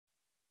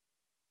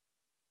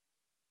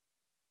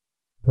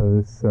So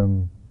this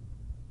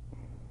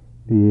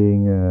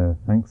being a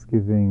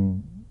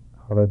Thanksgiving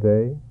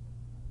holiday,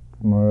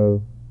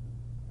 tomorrow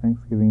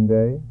Thanksgiving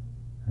Day,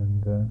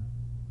 and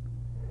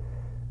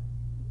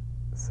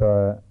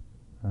so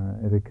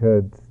it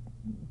occurred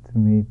to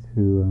me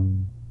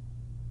to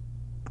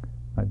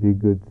might be a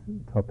good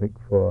topic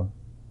for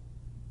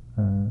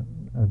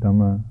a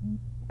Dhamma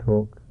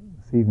talk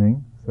this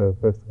evening. So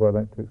first of all, I'd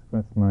like to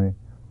express my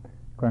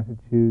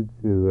gratitude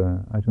to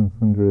Ajahn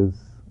Sundra's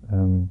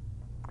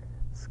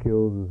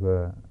skills as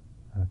a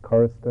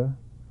chorister,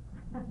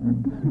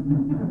 and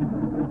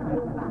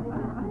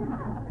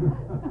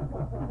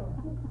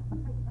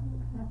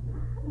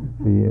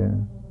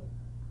the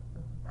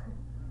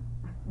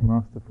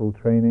masterful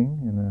training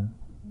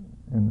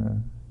in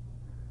a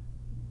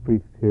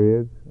brief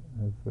period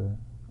has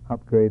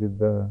upgraded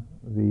the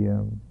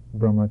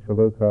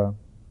Brahmachaloka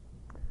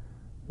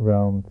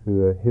realm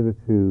to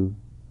hitherto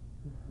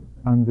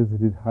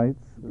unvisited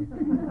heights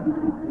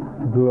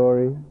of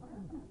glory.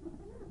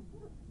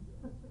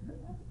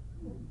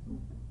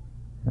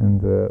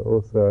 And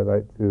also I'd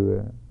like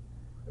to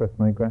express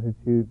my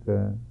gratitude.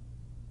 So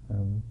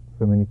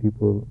many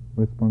people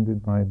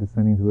responded by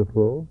descending to the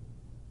floor.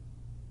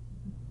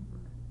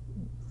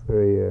 It's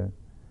very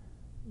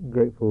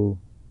grateful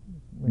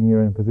when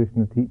you're in a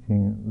position of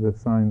teaching. The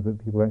signs that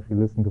people actually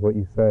listen to what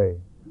you say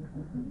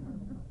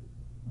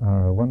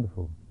are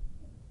wonderful.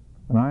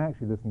 And I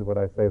actually listen to what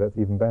I say. That's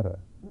even better.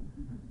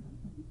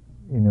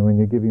 You know, when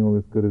you're giving all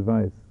this good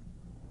advice,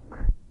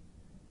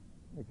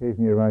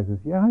 occasionally arises,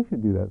 yeah, I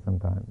should do that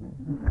sometime.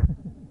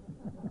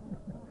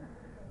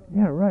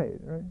 Yeah, right.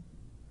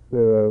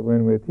 So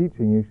when we're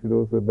teaching, you should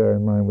also bear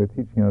in mind we're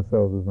teaching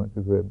ourselves as much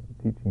as we're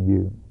teaching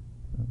you.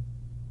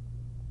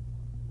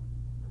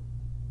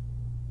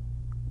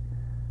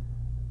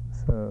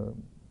 So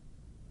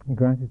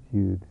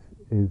gratitude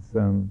is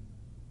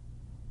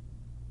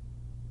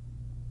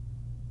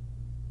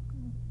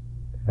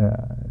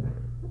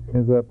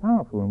a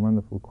powerful and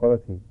wonderful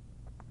quality.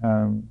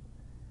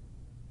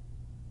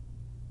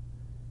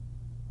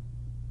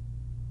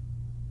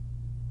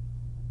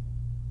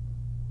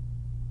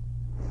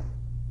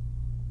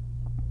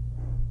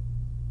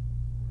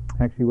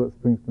 Actually, what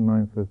springs to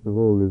mind first of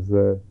all is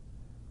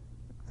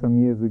some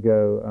years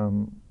ago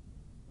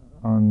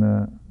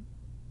on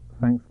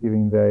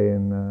Thanksgiving Day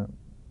in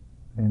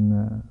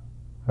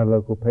a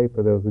local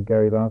paper there was a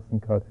Gary Larson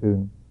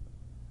cartoon,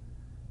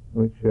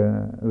 which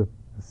the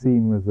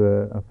scene was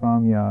a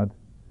farmyard,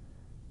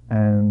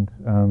 and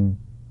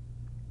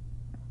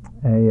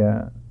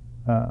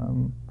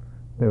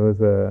there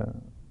was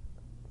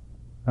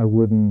a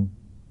wooden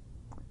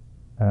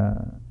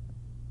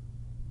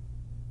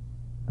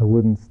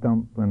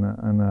stump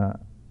and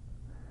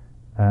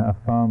a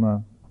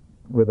farmer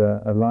with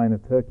a line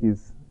of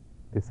turkeys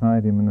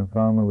beside him, and a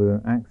farmer with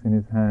an axe in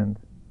his hand.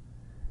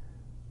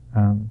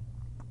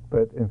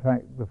 But in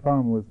fact, the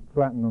farmer was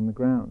flattened on the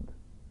ground,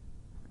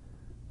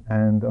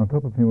 and on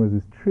top of him was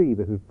this tree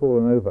that had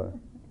fallen over.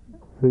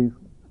 So he's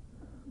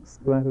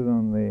splattered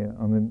on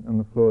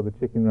the floor of the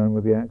chicken run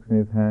with the axe in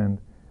his hand,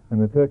 and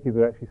the turkeys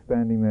are actually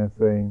standing there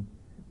saying,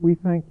 "We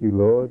thank you,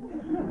 Lord."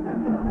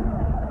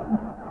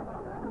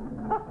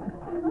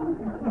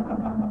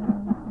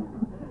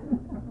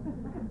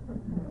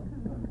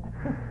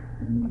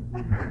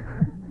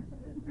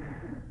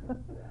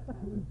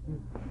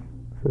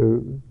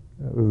 So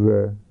that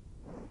was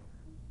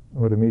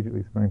what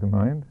immediately sprang to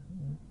mind.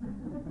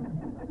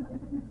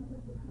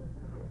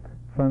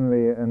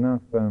 Funnily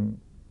enough,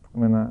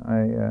 when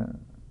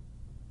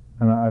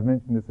and I've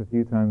mentioned this a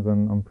few times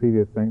on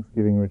previous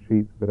Thanksgiving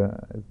retreats, but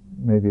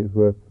maybe it's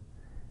worth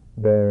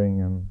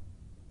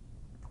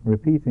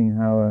repeating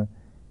how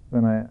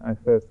when I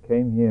first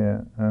came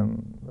here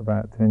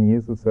about 10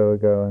 years or so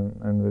ago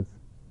and was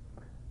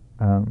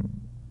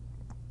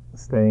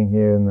staying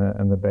here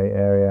in the Bay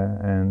Area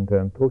and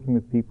talking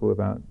with people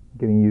about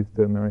getting used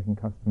to American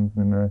customs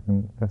and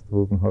American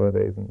festivals and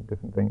holidays and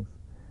different things,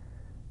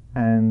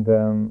 and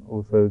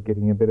also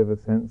getting a bit of a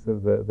sense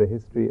of the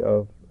history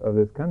of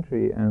this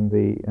country and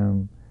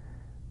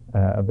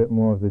a bit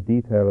more of the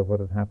detail of what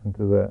had happened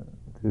to the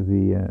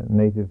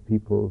native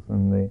peoples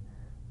and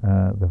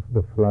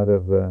the flood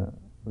of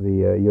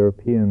the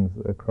Europeans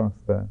across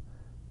the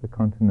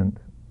continent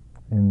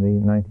in the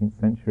 19th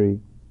century.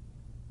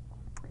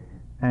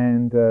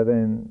 And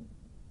then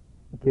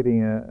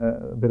getting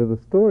a bit of the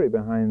story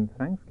behind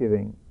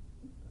Thanksgiving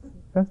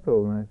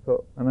festival, and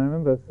I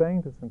remember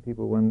saying to some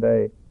people one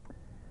day,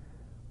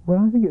 well,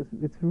 I think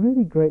it's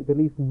really great that at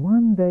least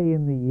one day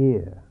in the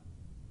year,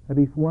 at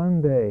least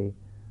one day,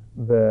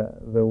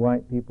 the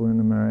white people in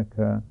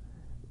America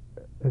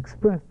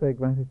express their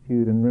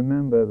gratitude and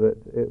remember that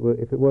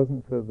if it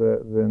wasn't for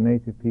the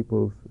native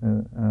peoples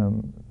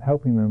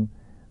helping them,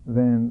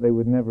 then they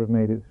would never have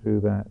made it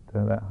through that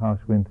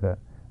harsh winter.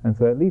 And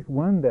so at least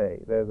one day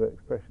there's an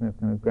expression of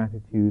kind of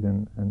gratitude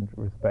and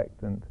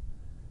respect. And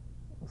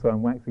so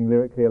I'm waxing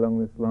lyrically along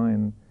this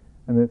line,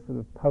 and this sort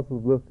of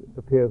puzzled look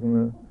appears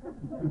on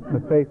the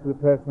face of the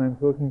person I'm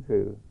talking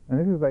to. And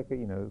this is like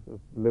a, sort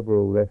of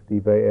liberal, lefty,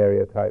 Bay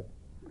Area type,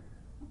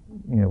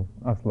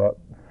 us lot,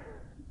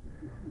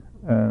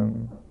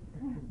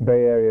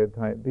 Bay Area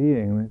type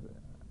being.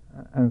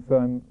 And so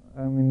I'm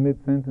in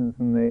mid-sentence,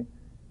 and they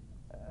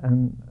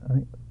said,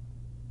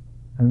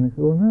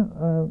 well, no,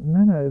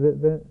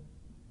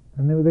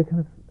 and they kind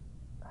of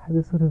had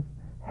this sort of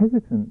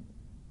hesitant,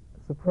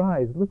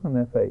 surprised look on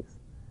their face,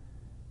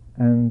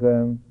 and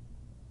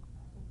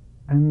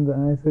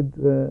I said,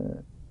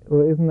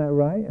 well, isn't that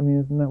right? I mean,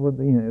 isn't that what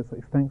it's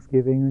like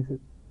Thanksgiving? And they said,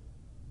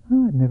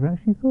 oh, I'd never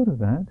actually thought of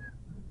that.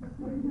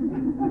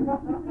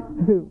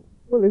 I said,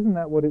 well, isn't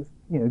that what it's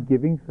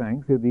giving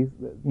thanks? These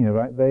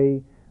right?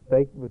 They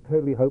were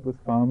totally hopeless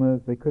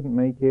farmers. They couldn't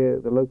make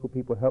it. The local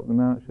people helped them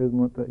out, showed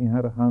them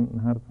how to hunt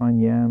and how to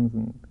find yams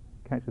and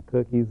catch the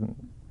turkeys and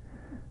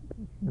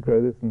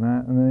grow this and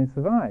that, and then they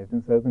survived.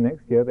 And so the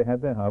next year they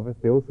had their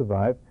harvest. They all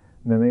survived,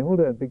 and then they all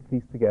did a big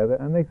feast together,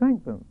 and they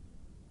thanked them.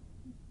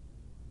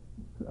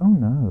 Oh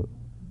no!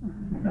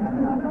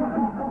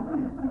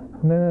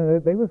 No,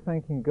 they were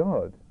thanking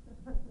God.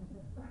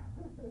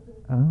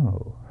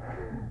 Oh.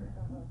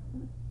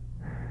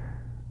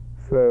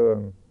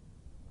 So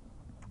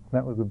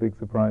that was a big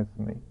surprise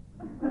for me.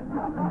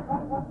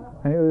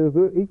 And it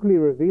was equally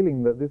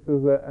revealing that this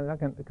was a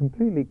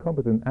completely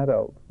competent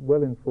adult,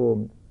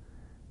 well-informed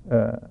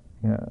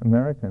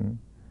American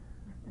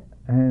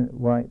and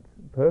white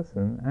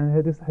person, and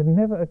it had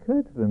never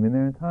occurred to them in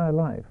their entire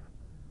life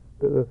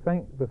that the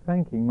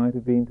thanking might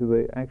have been to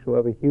the actual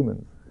other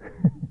humans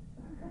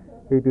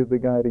who did the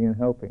guiding and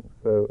helping.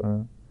 So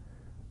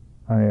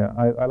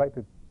I like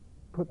to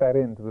put that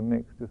into the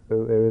mix, just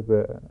so there is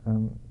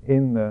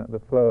in the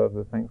flow of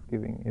the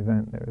Thanksgiving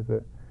event, there is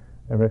a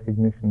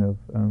recognition of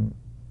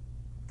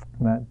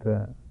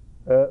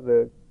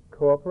the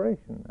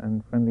cooperation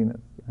and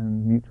friendliness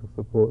and mutual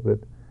support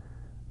that,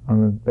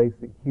 on a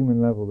basic human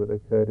level, that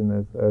occurred in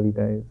those early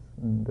days,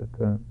 and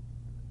that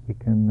we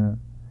can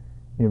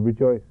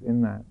rejoice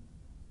in that.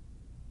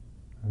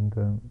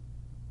 And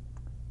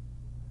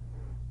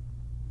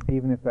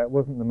even if that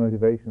wasn't the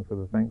motivation for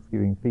the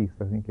Thanksgiving feast,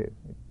 I think it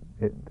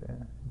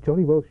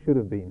jolly well should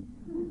have been.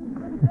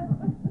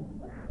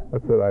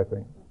 That's what I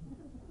think.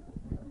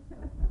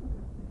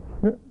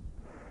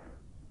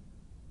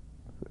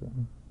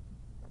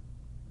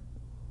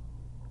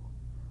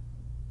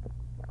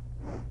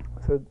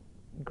 So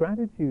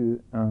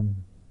gratitude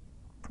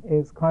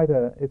is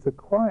it's a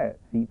quiet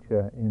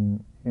feature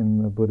in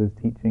the Buddha's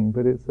teaching,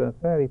 but it's a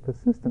fairly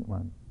persistent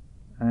one,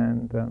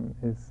 and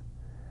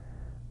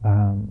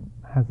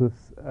has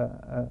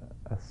a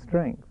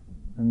strength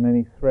and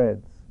many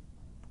threads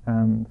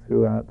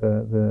throughout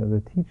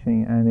the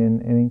teaching, and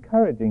in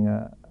encouraging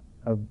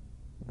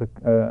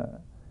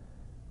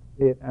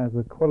it as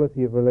a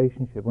quality of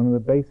relationship, one of the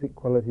basic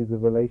qualities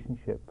of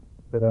relationship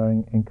that are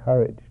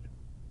encouraged.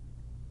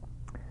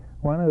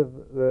 One of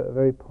the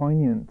very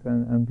poignant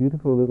and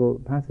beautiful little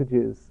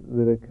passages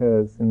that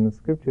occurs in the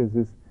scriptures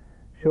is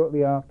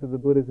shortly after the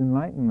Buddha's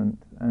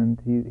enlightenment, and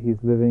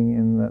he's living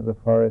in the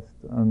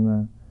forest on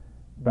the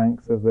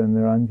banks of the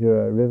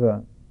Naranjara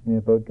River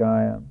near Bodh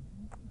Gaya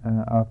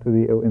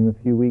in the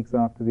few weeks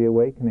after the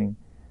awakening,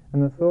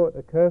 and the thought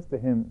occurs to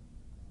him: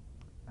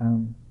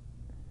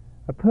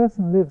 a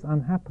person lives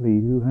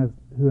unhappily who has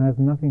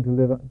nothing to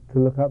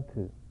look up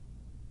to.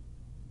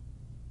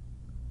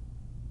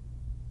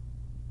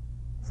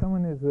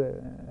 Someone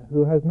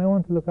who has no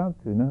one to look up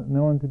to,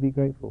 no one to be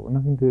grateful,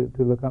 nothing to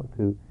look up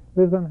to,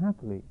 lives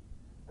unhappily.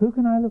 Who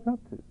can I look up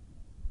to?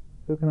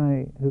 Who can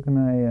I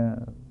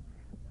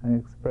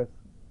express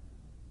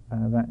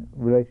that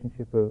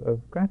relationship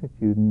of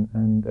gratitude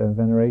and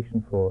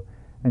veneration for?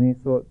 And he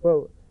thought,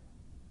 well,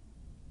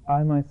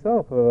 I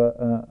myself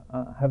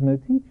have no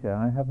teacher.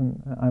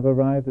 I've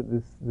arrived at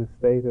this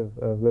state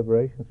of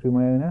liberation through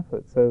my own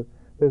efforts. So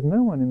there's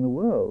no one in the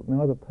world,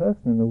 no other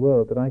person in the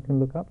world that I can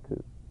look up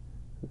to.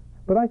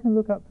 But I can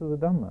look up to the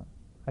Dhamma.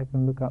 I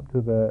can look up to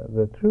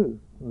the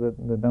truth,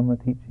 the Dhamma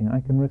teaching. I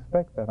can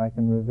respect that. I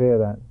can revere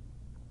that.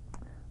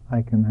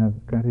 I can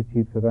have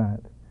gratitude for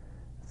that.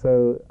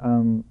 So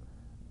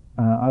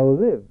I will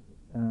live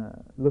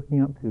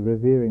looking up to,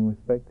 revering,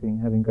 respecting,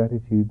 having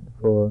gratitude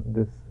for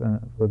this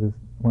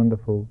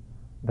wonderful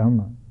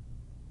Dhamma.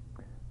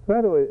 So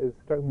that always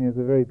struck me as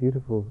a very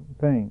beautiful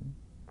thing,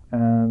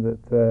 that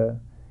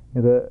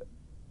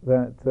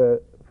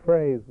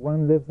phrase,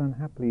 one lives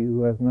unhappily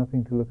who has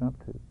nothing to look up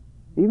to.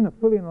 Even a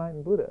fully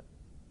enlightened Buddha,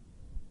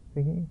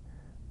 thinking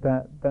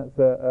that's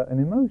an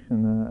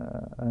emotion,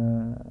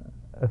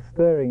 a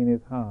stirring in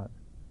his heart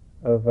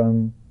of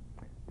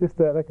just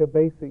like a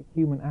basic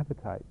human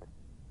appetite,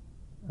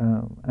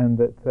 and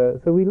that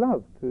so we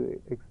love to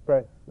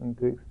express and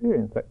to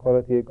experience that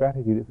quality of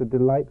gratitude. It's a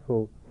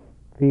delightful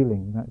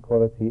feeling, that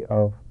quality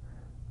of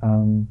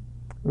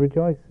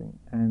rejoicing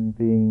and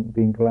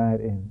being glad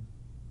in.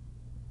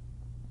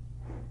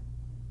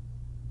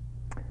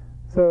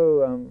 So,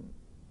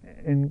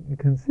 in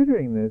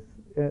considering this,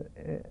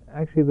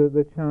 actually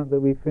the chant that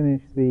we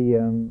finished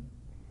the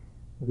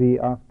the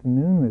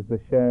afternoon is the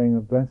sharing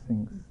of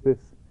blessings. This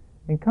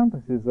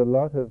encompasses a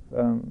lot of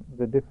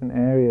the different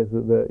areas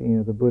that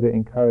the Buddha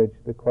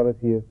encouraged the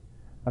quality of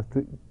us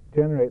to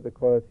generate the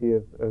quality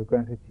of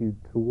gratitude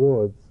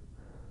towards.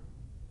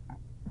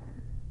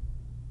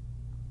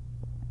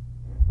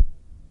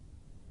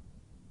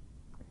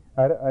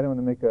 I don't want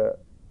to make a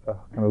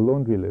kind of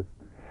laundry list,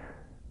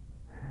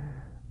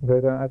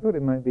 but I thought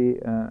it might be.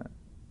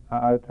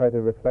 I'll try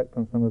to reflect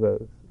on some of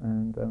those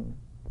and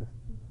just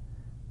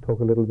talk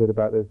a little bit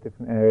about those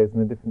different areas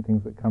and the different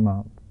things that come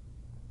up.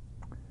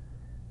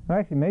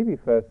 Actually, maybe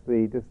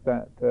firstly, just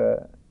that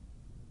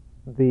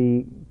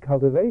the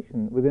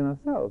cultivation within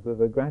ourselves of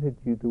a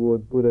gratitude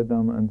towards Buddha,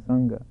 Dhamma, and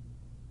Sangha.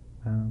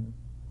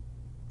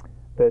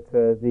 That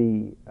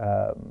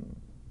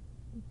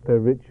the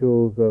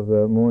rituals of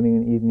the morning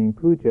and evening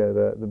puja,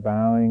 the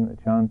bowing, the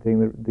chanting,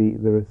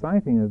 the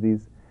reciting of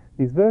these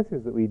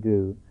verses that we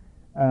do,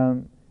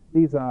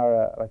 these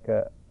are like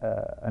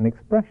an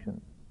expression,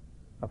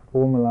 a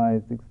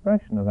formalized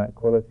expression of that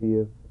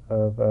quality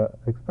of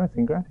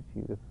expressing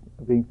gratitude,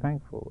 of being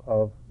thankful,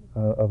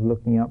 of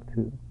looking up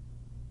to.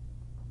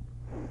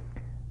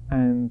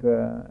 And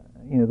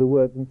the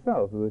words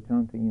themselves of the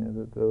chanting,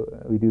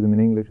 we do them in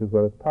English as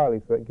well as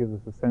Pali, so that gives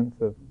us a sense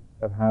of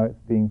how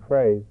it's being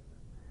phrased.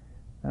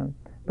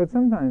 But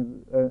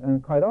sometimes,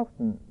 and quite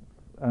often,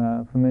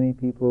 for many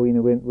people,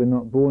 we're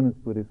not born as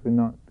Buddhists. We're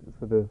not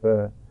sort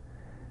of,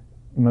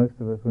 most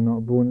of us were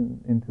not born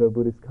into a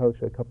Buddhist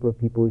culture. A couple of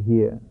people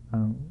here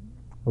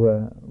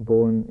were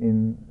born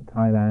in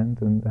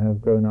Thailand and have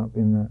grown up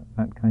in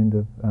that kind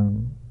of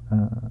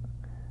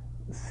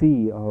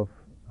sea of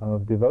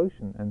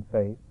devotion and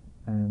faith,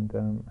 and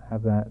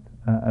have that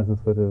as a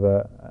sort of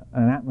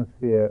an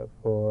atmosphere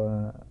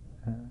for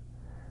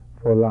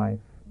life.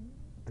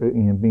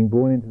 Being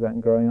born into that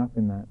and growing up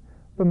in that.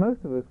 For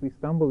most of us, we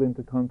stumbled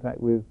into contact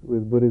with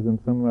Buddhism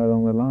somewhere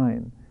along the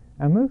line,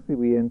 and mostly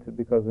we entered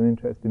because of an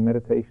interest in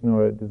meditation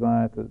or a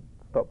desire to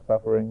stop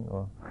suffering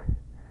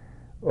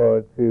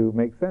or to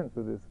make sense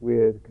of this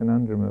weird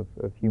conundrum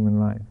of human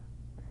life.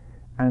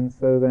 And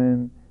so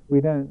then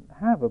we don't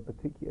have a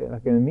particular,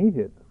 like an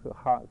immediate sort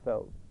of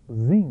heartfelt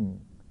zing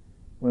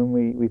when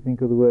we think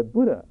of the word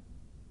Buddha.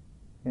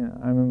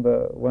 I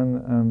remember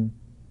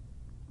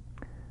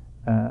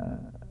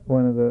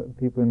one of the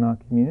people in our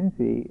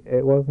community,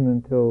 it wasn't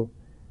until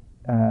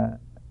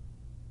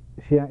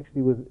she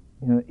actually was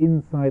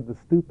inside the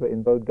stupa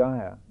in Bodh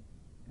Gaya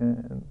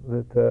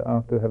that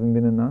after having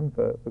been a nun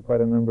for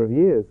quite a number of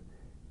years,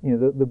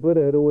 the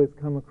Buddha had always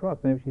come across.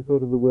 Whenever she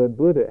thought of the word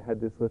Buddha, it had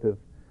this sort of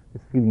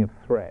this feeling of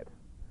threat,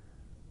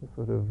 this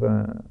sort of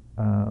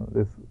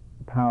this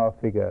power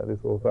figure,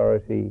 this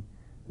authority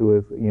who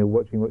was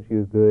watching what she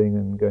was doing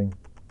and going,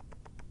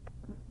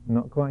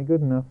 "Not quite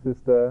good enough,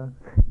 sister."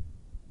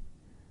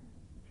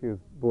 She was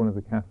born as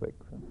a Catholic,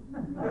 so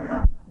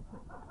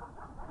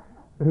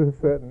there was a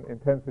certain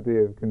intensity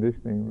of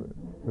conditioning that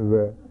was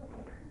there,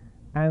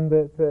 and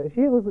that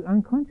she was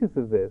unconscious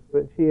of this.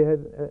 But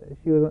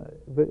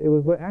but it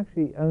was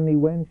actually only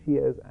when she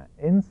is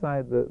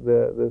inside the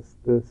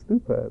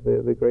stupa,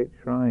 the great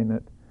shrine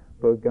at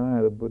Bodh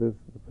Gaya, the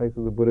place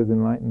of the Buddha's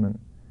enlightenment,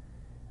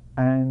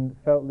 and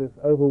felt this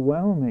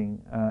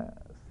overwhelming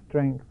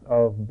strength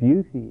of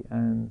beauty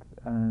and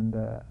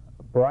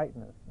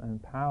brightness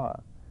and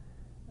power.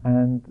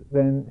 And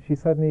then she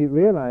suddenly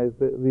realized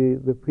that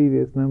the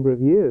previous number of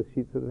years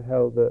she'd sort of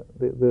held the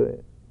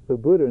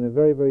Buddha in a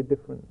very, very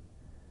different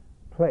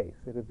place.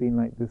 It had been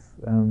like this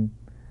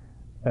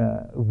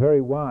very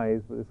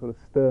wise but this sort of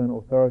stern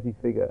authority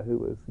figure who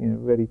was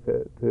ready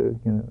to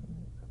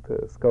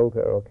scold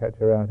her or catch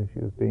her out if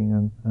she was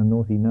being a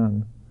naughty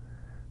nun.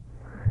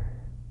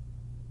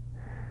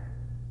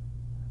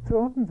 So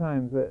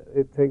oftentimes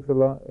it takes a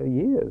lot of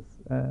years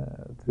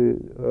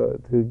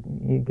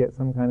to get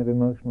some kind of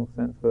emotional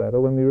sense for that.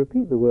 Or when we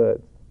repeat the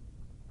words,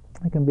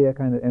 it can be a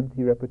kind of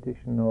empty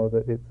repetition, or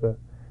that it's an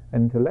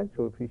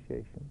intellectual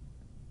appreciation.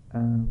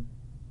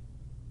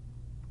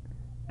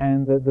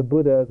 And that the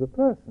Buddha as a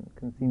person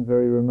can seem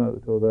very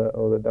remote, or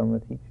the Dhamma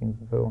teachings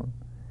and so on.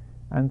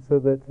 And so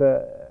that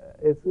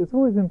it's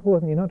always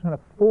important. You're not trying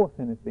to force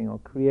anything or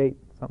create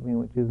something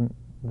which isn't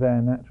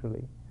there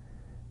naturally.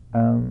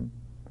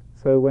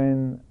 So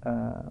when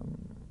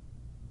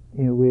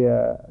we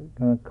are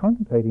kind of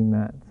contemplating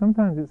that,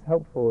 sometimes it's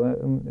helpful.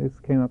 This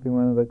came up in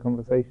one of the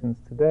conversations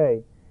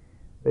today.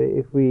 That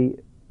if we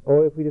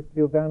just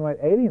feel downright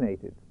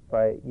alienated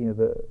by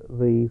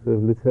the sort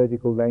of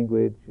liturgical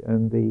language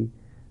and the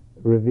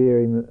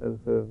revering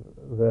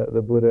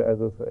the Buddha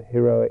as a sort of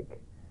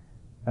heroic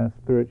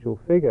spiritual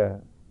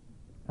figure,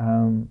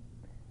 and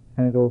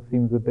it all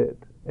seems a bit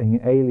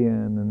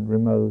alien and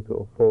remote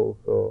or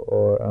false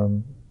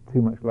or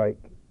too much like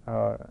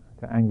our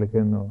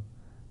Anglican or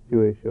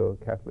Jewish or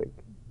Catholic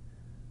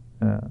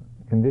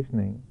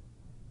conditioning.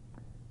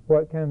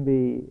 What can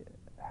be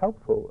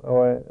helpful,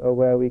 or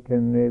where we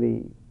can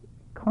really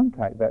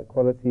contact that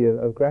quality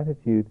of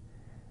gratitude,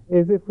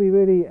 is if we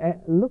really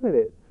look at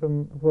it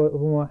from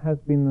what has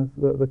been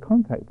the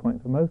contact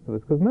point for most of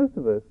us, because most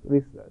of us, at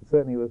least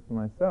certainly was for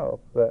myself,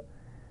 that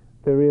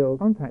the real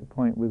contact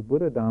point with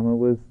Buddha Dharma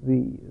was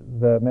the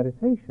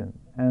meditation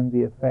and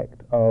the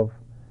effect of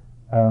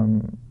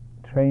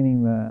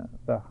training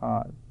the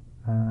heart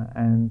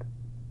and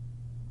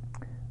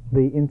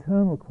the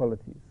internal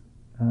qualities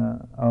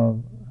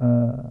of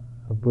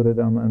Buddha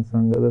Dharma and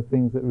Sangha, the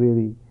things that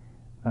really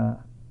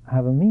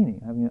have a meaning,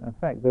 having an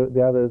effect.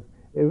 The others,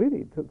 it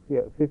really took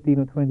 15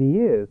 or 20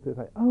 years to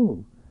say,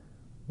 oh,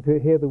 to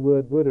hear the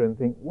word Buddha and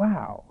think,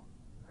 wow.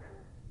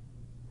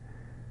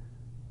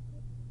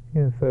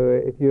 Yeah, so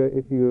if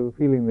you're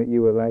feeling that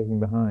you were lagging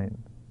behind,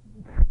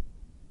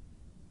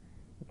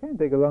 it can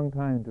take a long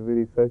time to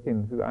really soak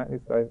in. I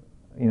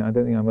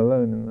don't think I'm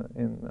alone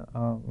in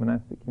our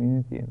monastic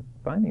community in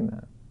finding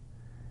that.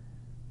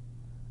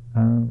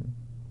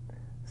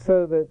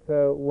 So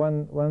that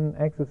one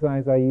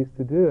exercise I used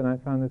to do, and I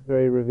found this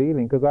very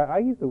revealing, because I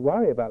used to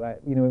worry about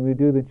that. When we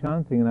do the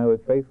chanting, and I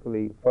would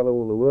faithfully follow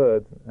all the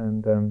words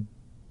and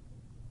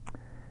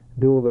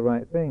do all the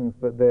right things,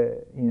 but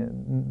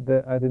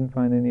I didn't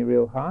find any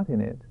real heart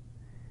in it.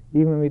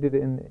 Even when we did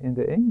it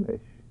into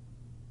English,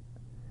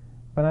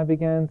 when I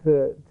began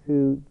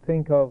to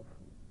think of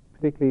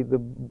particularly the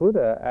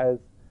Buddha as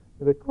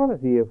the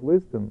quality of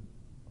wisdom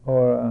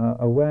or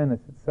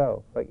awareness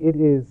itself, like it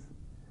is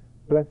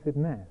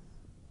blessedness,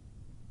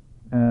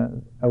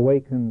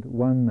 awakened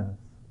oneness.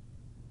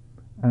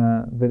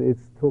 That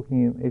it's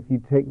talking. If you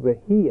take the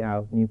he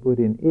out and you put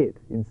in it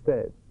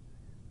instead,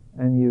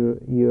 and you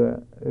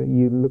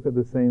look at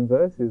the same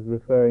verses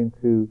referring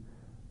to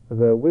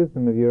the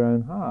wisdom of your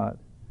own heart,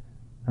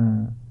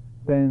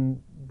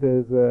 then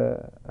there's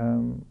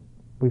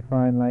we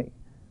find like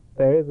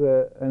there is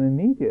an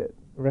immediate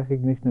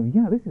recognition of,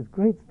 yeah, this is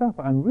great stuff.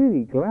 I'm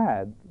really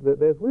glad that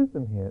there's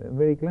wisdom here. I'm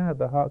really glad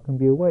the heart can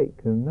be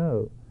awake and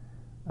know.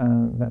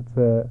 That's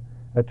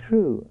a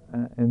true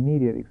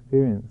immediate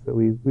experience that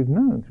we've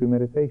known through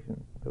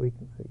meditation, that we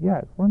can say, yeah,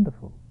 it's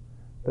wonderful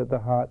that the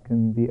heart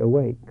can be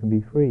awake, can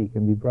be free,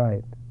 can be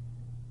bright.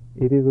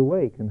 It is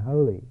awake and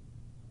holy.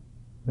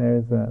 There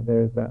is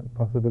that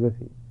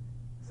possibility,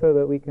 so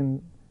that we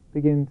can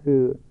begin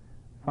to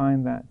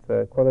find that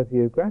quality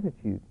of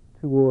gratitude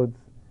towards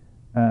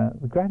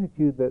the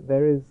gratitude that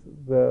there is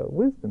the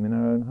wisdom in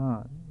our own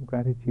heart,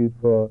 gratitude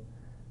for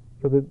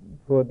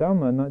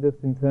Dhamma, not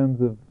just in terms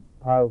of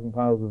piles and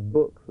piles of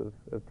books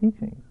of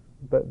teachings,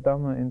 but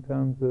Dhamma in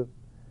terms of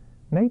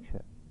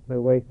nature, the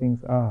way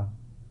things are,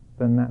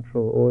 the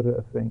natural order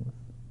of things,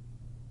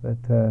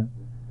 that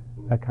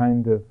a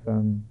kind of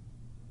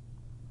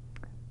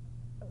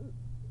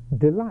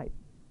delight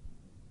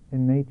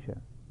in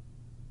nature.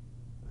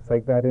 It's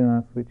like that in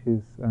us, which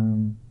is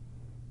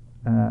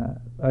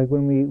like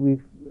when we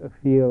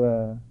feel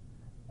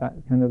that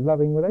kind of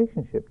loving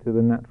relationship to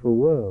the natural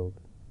world,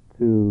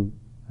 to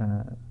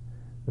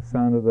the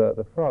sound of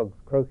the frogs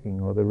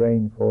croaking, or the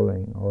rain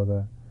falling,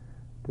 or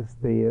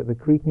just the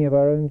creaking of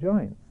our own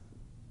joints.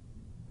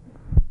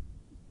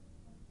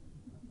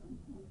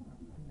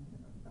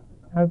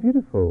 How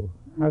beautiful!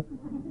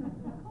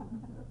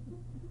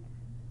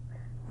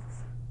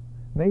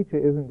 Nature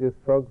isn't just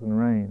frogs and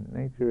rain.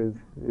 Nature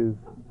is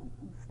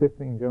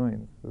stiffening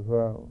joints as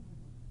well.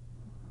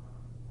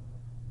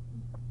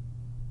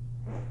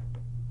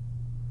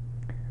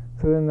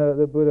 So then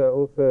the Buddha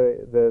also,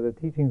 the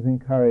teachings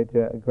encourage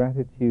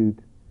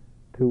gratitude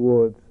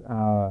towards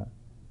our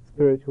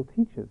spiritual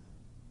teachers.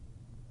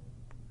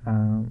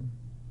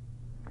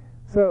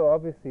 So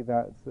obviously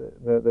that's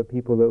the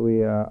people that we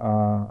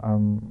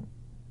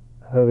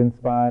have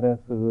inspired us,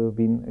 who have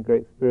been a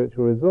great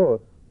spiritual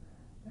resource,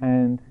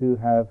 and who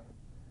have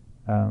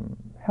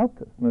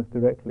helped us most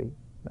directly.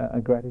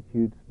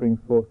 Gratitude springs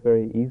forth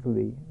very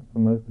easily for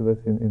most of us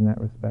in that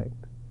respect.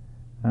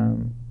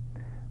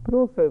 But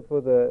also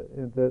for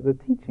the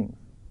teachings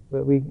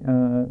that we,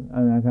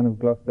 I kind of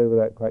glossed over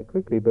that quite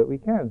quickly, but we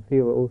can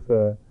feel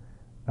also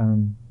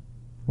and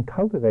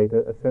cultivate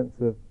a sense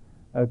of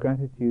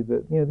gratitude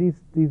that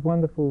these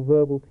wonderful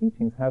verbal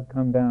teachings have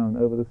come down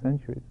over the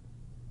centuries.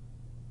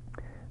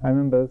 I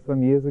remember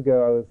some years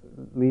ago I was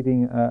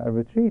leading a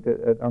retreat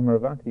at Amaro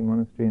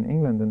monastery in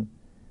England, and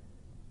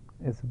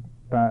it's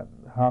about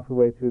half the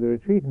way through the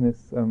retreat, and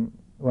this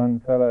one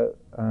fellow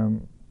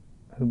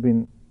who'd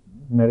been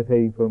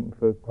meditating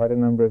for quite a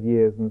number of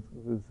years, and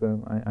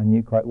I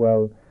knew quite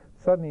well,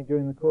 suddenly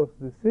during the course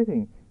of the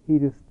sitting,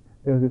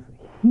 there was this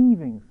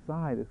heaving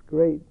sigh, this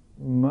great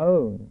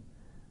moan,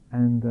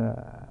 and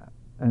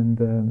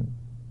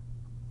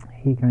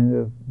he kind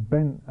of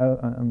bent,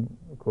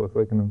 of course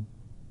I kind of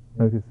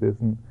noticed this,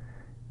 and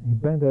he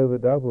bent over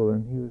double,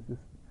 and he was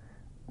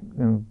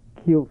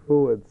just keeled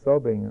forward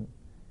sobbing, and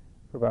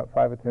for about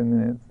 5 or 10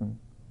 minutes, and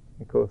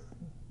of course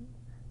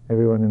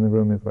everyone in the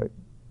room is like,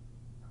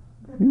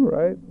 "You all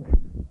right?"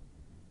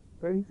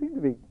 But he seemed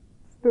to be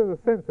still a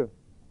sense of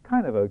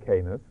kind of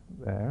okayness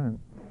there,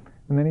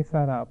 and then he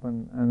sat up,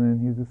 and then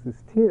he was just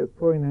this tears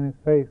pouring down his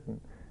face, and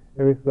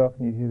every so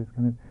often you hear this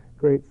kind of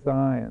great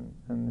sigh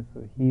and this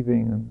sort of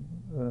heaving,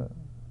 and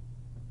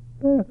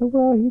But I thought,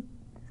 well, he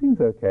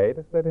seems okay.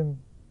 Just let him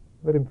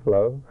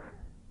flow.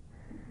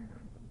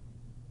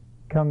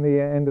 Come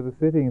the end of the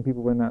sitting, and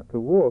people went out to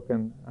walk,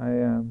 and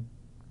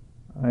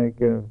I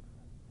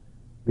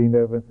leaned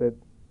over and said,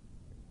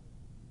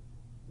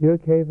 "You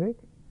okay, Vic?"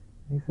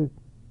 He said,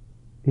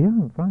 "Yeah,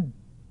 I'm fine."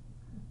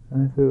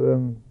 And I said,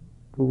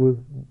 what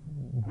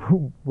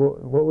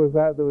was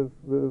that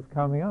was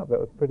coming up? That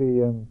was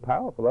pretty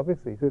powerful,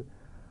 obviously. He said,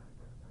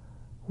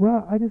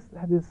 "Well, I just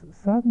had this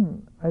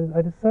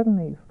I just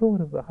suddenly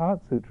thought of the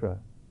Heart Sutra,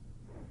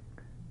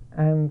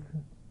 and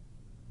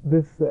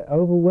this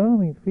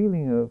overwhelming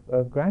feeling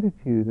of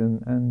gratitude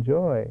and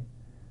joy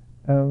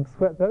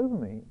swept over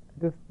me,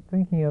 just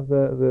thinking of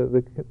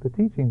the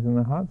teachings in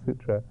the Heart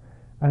Sutra,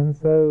 and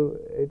so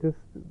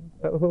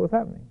that was what was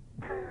happening."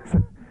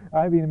 So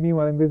I've been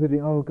meanwhile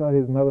envisaging, oh God,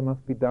 his mother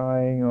must be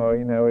dying, or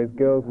his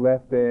girls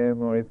left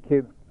him, or his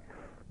kids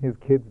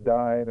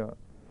died, or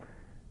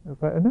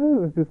it's like, no,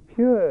 it was just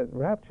pure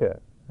rapture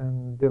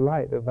and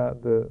delight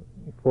about the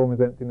form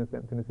is emptiness,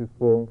 emptiness is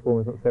form, form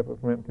is not separate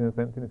from emptiness,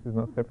 emptiness is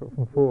not separate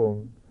from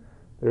form.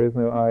 There is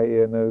no eye,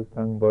 ear, nose,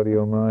 tongue, body,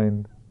 or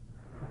mind,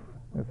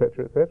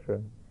 etc.,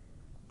 etc.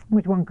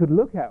 Which one could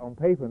look at on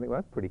paper and think, well,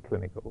 that's pretty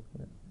clinical.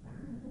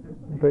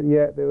 But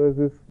yet there was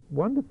this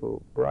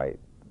wonderful, bright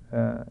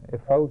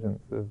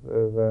effulgence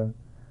of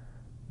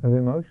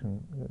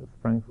emotion that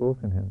sprang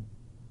forth in him.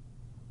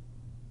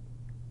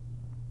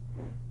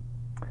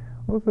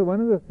 Also,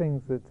 one of the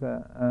things that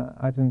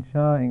Ajahn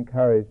Chah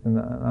encouraged and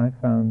I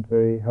found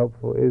very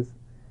helpful is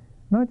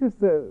not just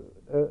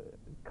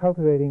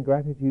cultivating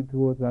gratitude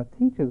towards our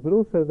teachers, but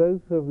also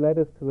those who have led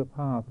us to the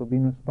path or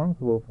been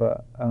responsible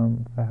for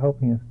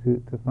helping us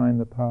to find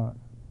the path.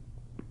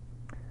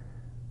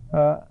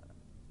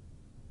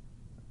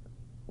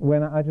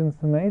 When Ajahn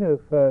Sumedho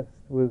first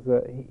was,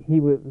 he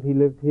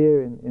lived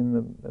here in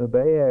the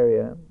Bay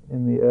Area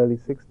in the early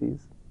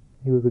 60s.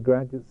 He was a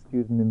graduate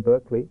student in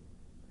Berkeley,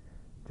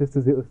 just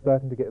as it was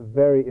starting to get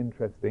very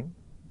interesting.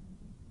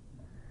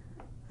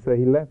 So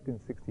he left in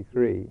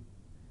 63.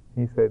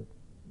 He said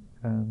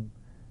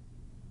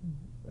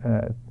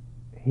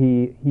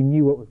he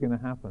knew what was going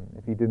to happen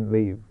if he didn't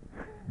leave.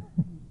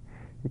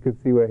 He could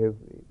see where his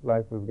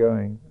life was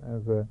going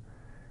as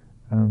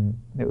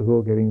it was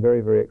all getting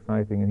very, very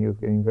exciting, and he was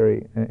getting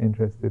very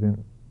interested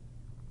in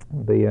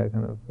the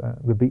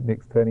the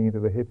beatniks turning into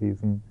the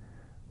hippies, and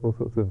all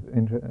sorts of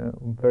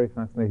very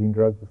fascinating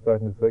drugs were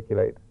starting to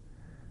circulate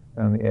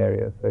down the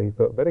area. So he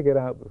thought, better get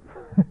out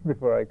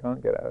before I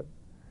can't get out.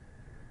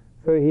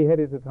 So he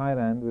headed to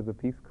Thailand with the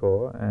Peace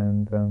Corps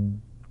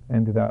and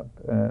ended up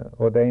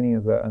ordaining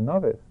as a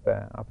novice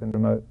there, up in the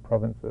remote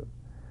province of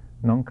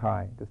Nong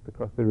Khai, just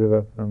across the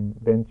river from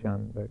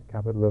Vientiane, the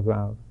capital of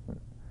Laos,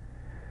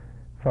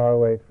 far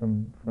away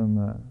from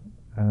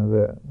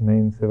the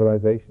main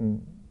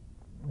civilization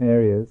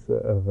areas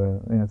of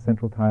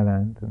central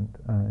Thailand and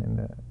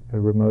in a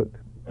remote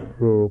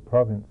rural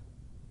province.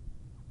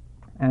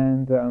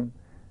 And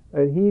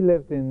he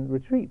lived in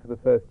retreat for the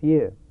first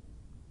year.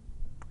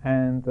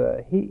 And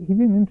he'd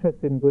been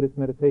interested in Buddhist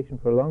meditation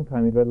for a long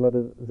time. He'd read a lot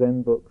of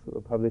Zen books that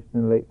were published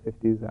in the late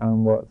 50s,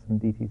 Alan Watts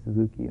and D.T.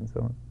 Suzuki and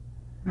so on.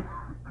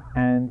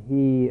 And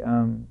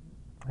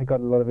I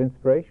got a lot of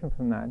inspiration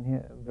from that, and he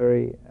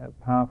very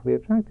powerfully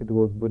attracted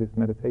towards Buddhist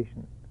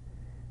meditation.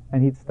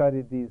 And he'd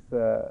studied these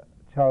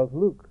Charles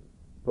Luke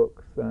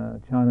books,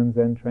 Chan and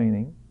Zen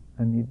Training,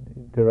 and he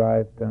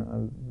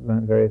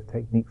learned various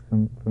techniques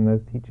from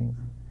those teachings.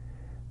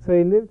 So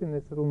he lived in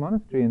this little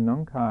monastery in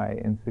Nong Khai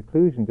in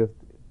seclusion, just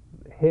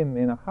him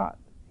in a hut.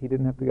 He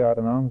didn't have to go out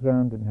on alms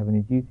round, didn't have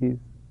any duties,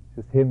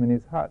 just him in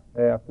his hut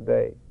day after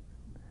day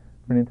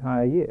for an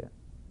entire year.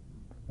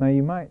 Now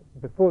you might,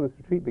 before this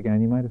retreat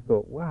began, you might have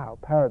thought, wow,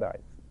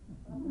 paradise.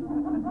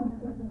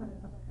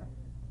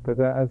 But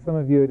as some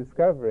of you are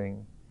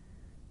discovering,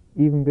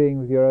 even being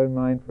with your own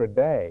mind for a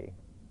day,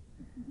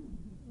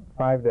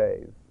 5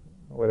 days,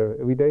 whatever,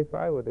 are we day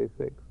 5 or day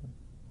 6?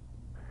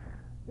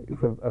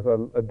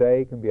 A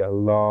day can be a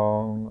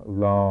long,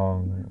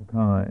 long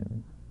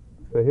time.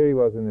 So here he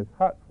was in this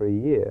hut for a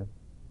year.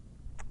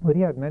 But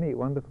he had many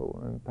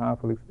wonderful and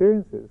powerful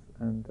experiences,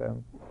 and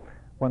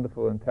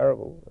wonderful and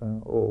terrible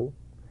all.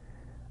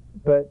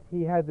 But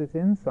he had this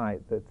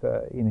insight that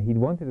he'd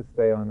wanted to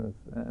stay on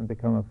and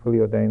become a fully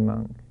ordained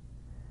monk.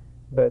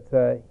 But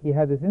he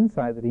had this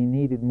insight that he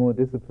needed more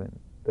discipline.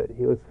 That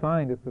he was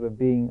fine just sort of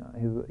being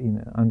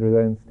under his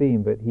own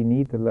steam, but he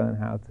needed to learn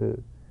how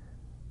to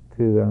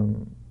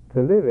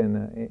live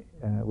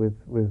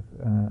with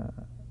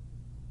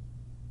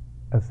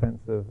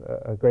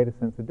a greater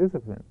sense of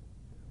discipline.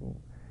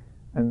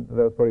 And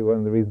that was probably one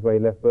of the reasons why he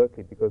left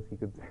Berkeley, because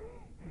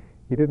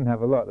he didn't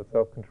have a lot of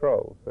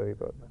self-control. So he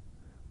thought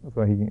that's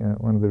why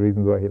one of the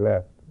reasons why he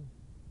left.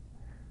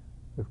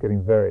 It was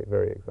getting very,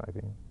 very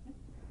exciting.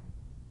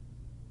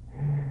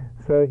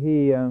 So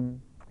he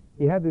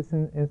had this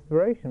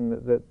inspiration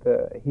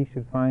that he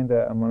should find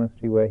a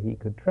monastery where he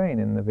could train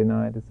in the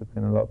Vinaya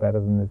discipline a lot better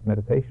than this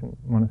meditation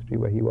monastery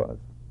where he was,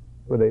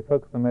 where they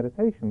focused on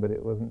meditation, but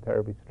it wasn't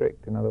terribly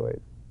strict in other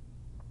ways.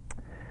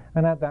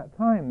 And at that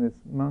time, this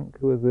monk,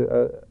 who was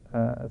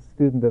a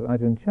student of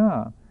Ajahn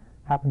Chah,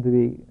 happened to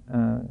be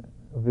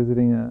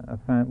visiting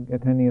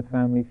attending a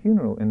family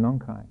funeral in Nong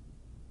Khai.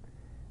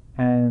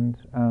 And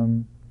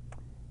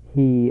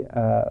he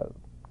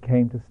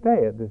came to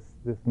stay at this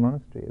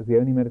monastery. It was the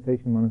only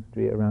meditation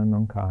monastery around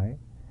Nong Khai.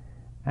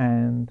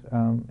 And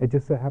it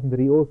just so happened that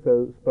he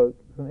also spoke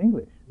some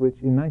English, which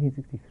in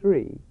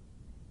 1963,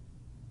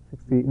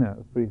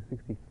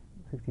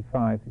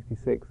 65,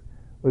 66,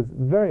 was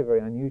very, very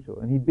unusual.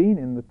 And he'd been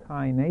in the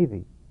Thai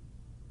Navy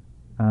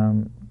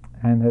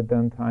and had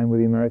done time with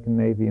the American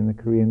Navy in the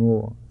Korean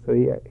War. So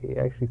he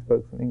actually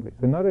spoke some English.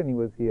 So not only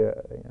was he a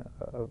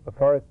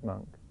forest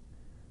monk,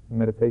 a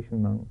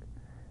meditation monk,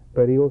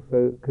 but he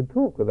also could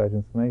talk with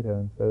Ajahn Sumedho.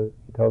 And so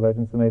he told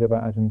Ajahn Sumedho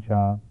about Ajahn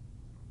Chah.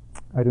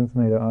 Ajahn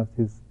Sumedho asked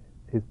his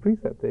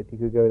preceptor if he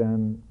could go down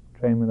and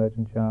train with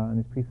Ajahn Chah, and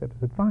his preceptor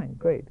said, fine,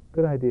 great,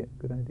 good idea,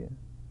 good idea.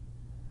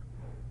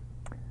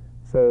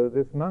 So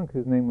this monk,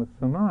 whose name was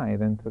Samai,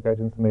 then took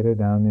Ajahn Sumedho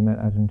down. They met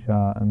Ajahn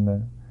Chah,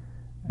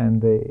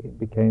 and they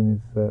became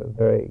his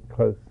very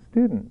close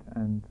student,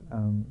 and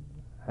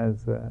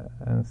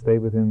stayed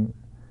with him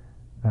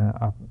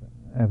up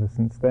ever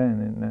since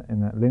then in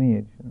that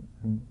lineage.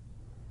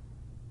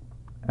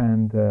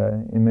 And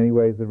in many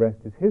ways, the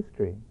rest is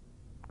history.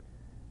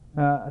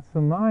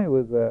 Samai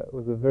was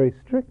a very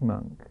strict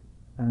monk,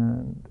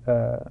 and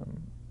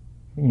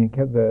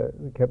kept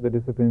the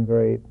discipline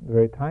very,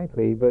 very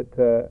tightly. But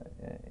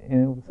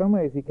in some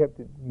ways, he kept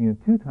it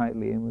too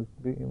tightly, and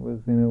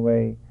was in a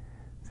way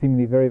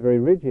seemingly very, very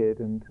rigid,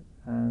 and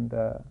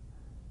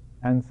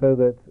so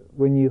that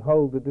when you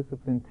hold the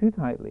discipline too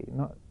tightly,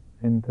 not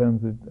in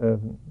terms of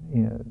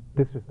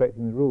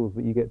disrespecting the rules,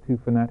 but you get too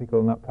fanatical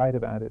and uptight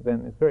about it,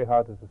 then it's very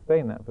hard to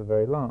sustain that for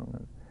very long.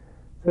 And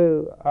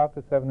so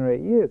after 7 or 8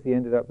 years, he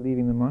ended up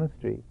leaving the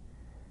monastery.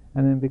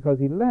 And then because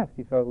he left,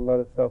 he felt a lot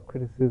of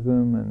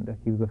self-criticism, and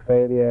he was a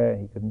failure,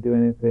 he couldn't do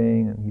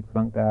anything, and he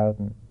flunked out,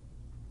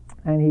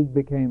 and he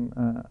became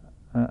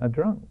a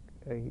drunk.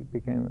 He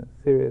became a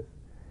serious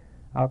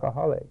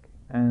alcoholic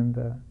and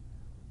a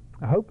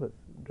hopeless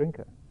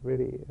drinker,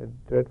 really a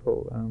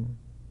dreadful,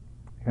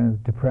 kind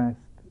of depressed,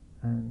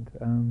 and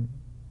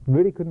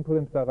really couldn't pull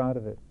himself out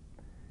of it.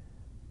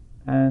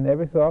 And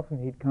every so often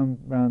he'd come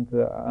round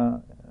to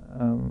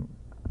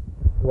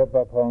Wat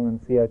Pah Pong and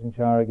see Ajahn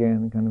Chah again,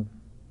 and kind of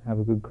have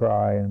a good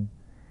cry, and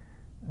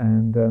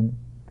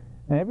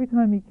every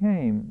time he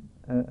came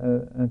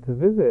to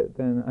visit,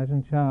 then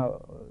Ajahn Chah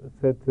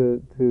said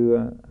to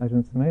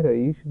Ajahn Sumedho,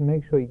 you should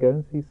make sure you go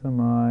and see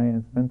Samai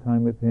and spend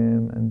time with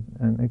him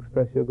and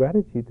express your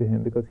gratitude to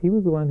him, because he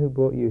was the one who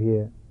brought you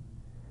here.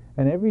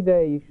 And every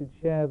day you should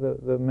share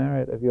the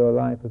merit of your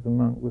life as a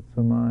monk with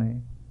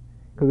Samai,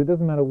 because it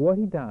doesn't matter what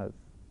he does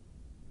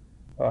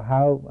or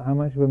how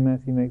much of a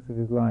mess he makes of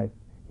his life,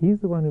 he's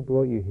the one who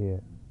brought you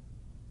here.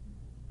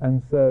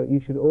 And so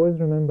you should always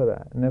remember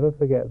that, never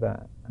forget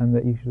that, and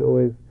that you should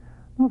always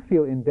not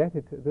feel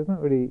indebted to, there's not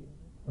really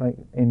like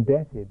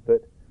indebted,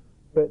 but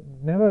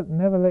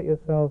never let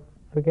yourself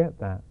forget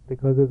that,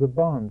 because there's a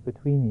bond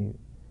between you.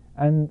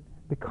 And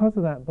because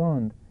of that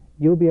bond,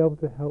 you'll be able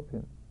to help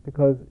him,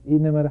 because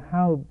no matter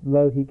how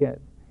low he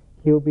gets,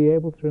 he'll be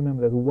able to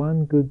remember there's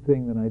one good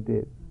thing that I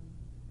did.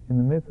 In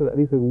the midst of that, at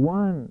least there's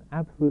one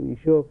absolutely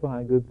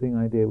surefire good thing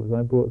I did, was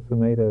I brought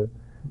Sumedho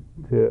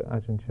to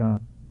Ajahn Chah.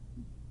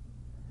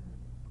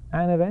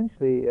 And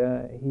eventually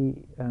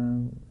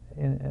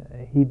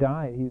he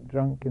died. He was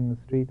drunk in the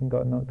street and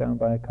got knocked down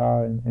by a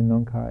car in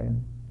Nong Khai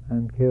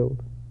and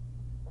killed.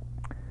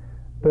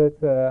 But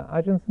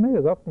Ajahn Sumedho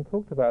has often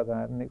talked about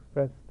that and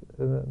expressed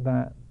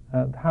that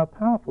how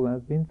powerful that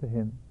has been for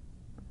him,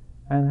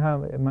 and how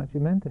much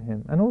it meant to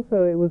him. And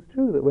also it was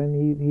true that when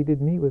he did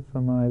meet with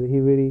Samai, that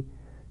he really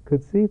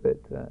could see that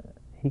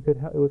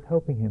it was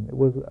helping him. It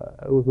was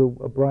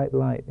a bright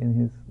light in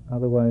his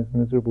otherwise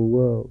miserable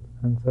world,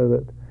 and so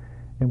that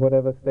in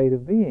whatever state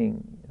of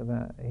being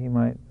that he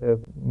might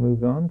have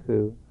moved on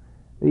to,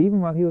 even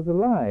while he was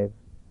alive,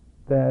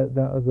 that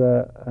was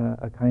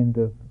a kind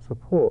of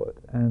support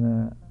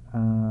and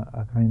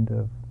a kind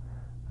of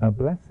a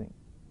blessing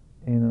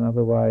in an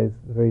otherwise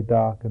very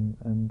dark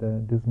and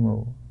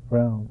dismal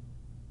realm.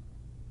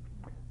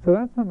 So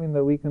that's something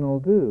that we can all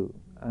do.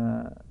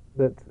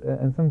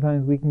 And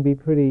sometimes we can be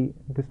pretty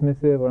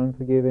dismissive or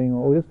unforgiving,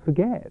 or just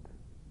forget.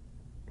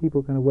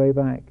 People kind of way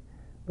back,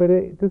 but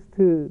just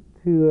to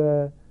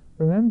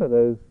remember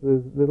those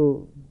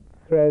little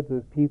threads,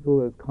 those people,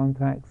 those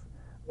contacts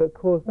that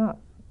caused us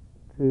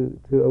to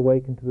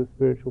awaken to the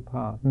spiritual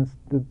path, and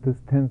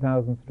there's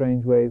 10,000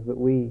 strange ways that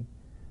we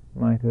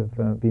might have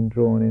been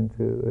drawn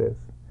into this,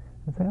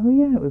 and say, oh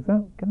yeah, it was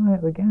that guy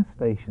at the gas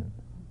station,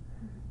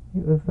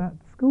 it was that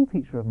school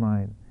teacher of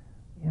mine.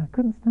 Yeah, I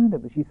couldn't stand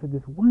it, but she said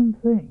this one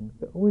thing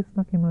that always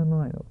stuck in my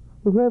mind, or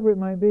whoever it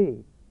might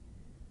be.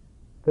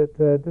 That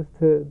just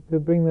to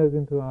bring those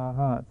into our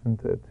hearts and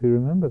to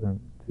remember them,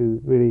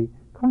 to really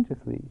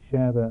consciously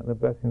share the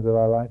blessings of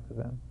our life with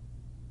them.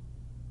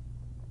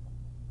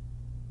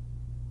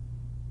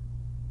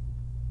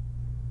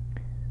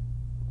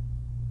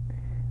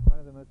 One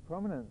of the most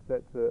prominent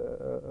sets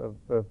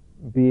of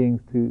beings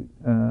to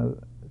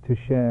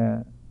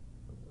share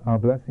our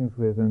blessings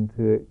with and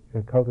to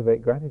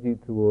cultivate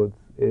gratitude towards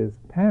is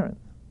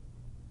parents.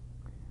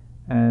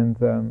 And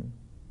and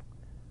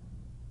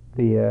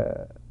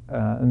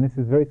this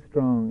is very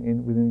strong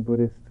within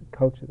Buddhist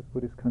cultures,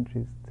 Buddhist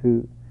countries,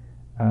 to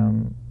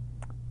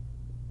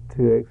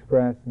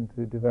express and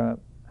to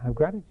have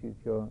gratitude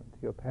to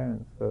your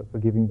parents for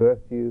giving birth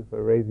to you,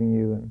 for raising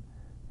you, and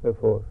so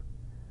forth.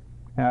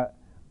 Now,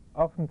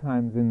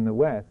 oftentimes in the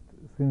West,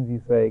 as soon as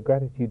you say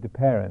gratitude to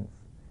parents,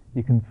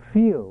 you can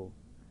feel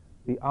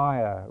the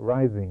ire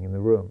rising in the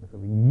room. So,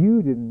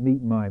 you didn't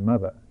meet my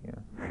mother. You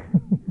know.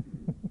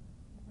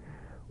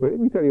 Well, let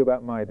me tell you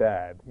about my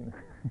dad. You know.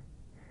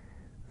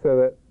 So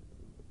that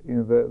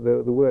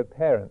the word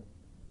parent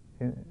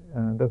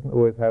doesn't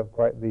always have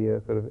quite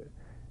the sort of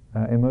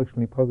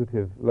emotionally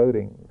positive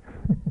loading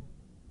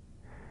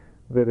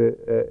that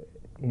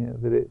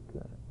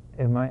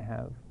it might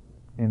have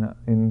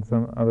in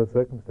some other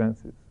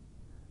circumstances.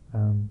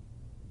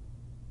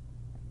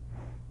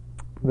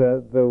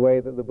 The way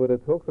that the Buddha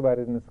talks about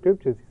it in the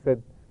scriptures, he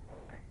said,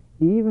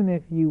 even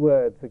if you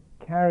were to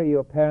carry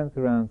your parents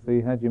around, so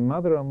you had your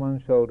mother on one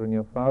shoulder and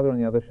your father on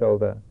the other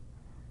shoulder,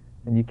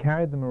 and you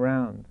carried them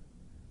around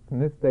from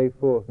this day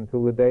forth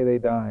until the day they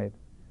died,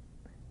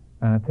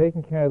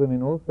 taking care of them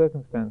in all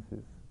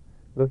circumstances,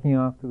 looking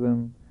after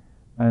them,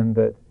 and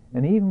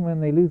even when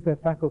they lose their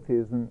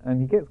faculties,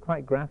 and he gets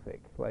quite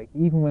graphic, like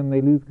even when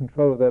they lose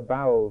control of their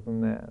bowels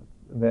and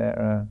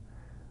their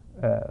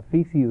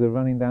feces are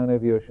running down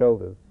over your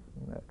shoulders,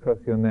 across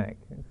your neck.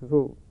 It's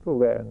all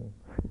there, and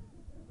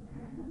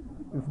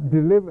it's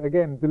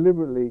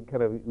deliberately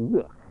kind of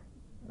ugh.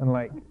 And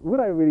like, would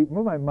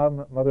my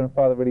mother and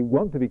father really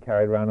want to be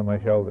carried around on my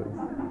shoulders?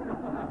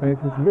 I mean,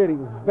 it's just really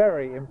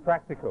very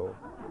impractical.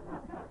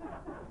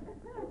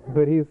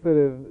 But he's sort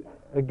of,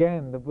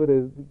 again, the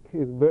Buddha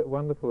is very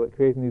wonderful at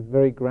creating these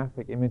very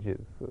graphic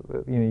images so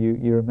that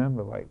you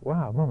remember, like,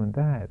 wow, mom and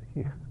dad.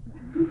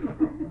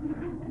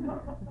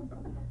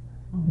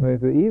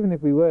 So even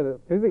if we were to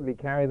physically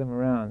carry them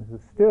around, so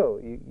still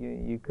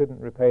you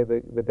couldn't repay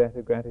the debt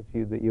of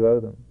gratitude that you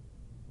owe them.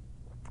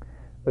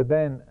 But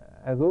then,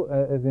 as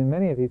in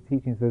many of his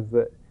teachings, says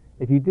that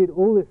if you did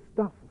all this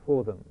stuff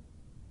for them,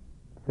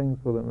 things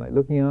for them, like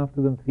looking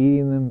after them,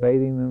 feeding them,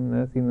 bathing them,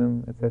 nursing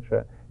them,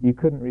 etc., you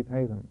couldn't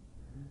repay them.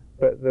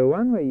 But the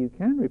one way you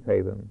can repay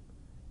them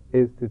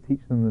is to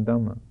teach them the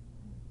Dhamma.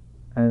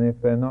 And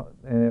if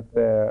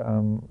they're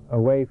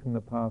away from the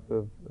path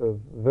of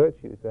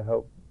virtue, to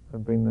help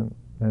and bring them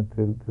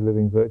to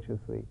living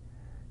virtuously.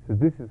 So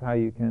this is how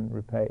you can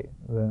repay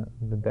the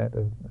debt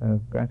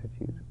of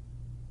gratitude.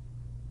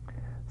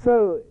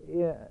 So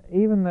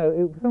even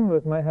though some of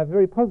us might have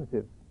very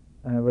positive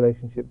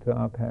relationship to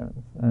our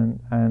parents, and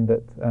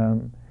that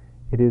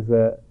it is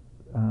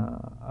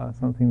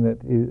something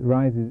that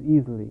rises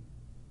easily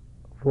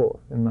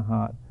forth in the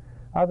heart,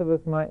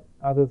 others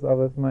of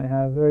us might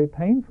have very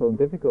painful,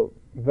 difficult,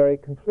 very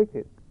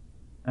conflicted,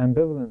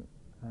 ambivalent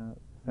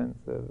sense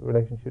of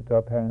relationship to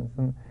our parents.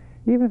 And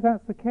even if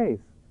that's the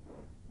case,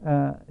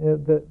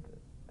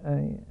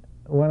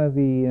 one of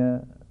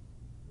the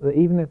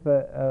even if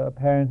a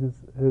parent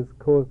has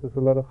caused us a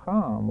lot of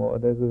harm, or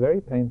there's a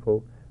very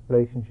painful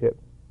relationship,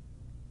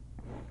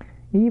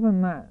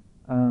 even that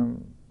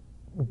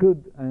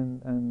good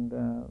and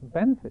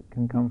benefit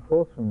can come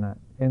forth from that,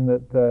 in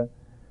that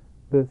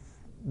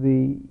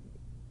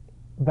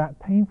that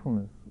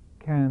painfulness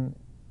can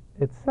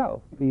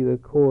itself be the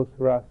cause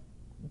for us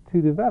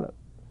to develop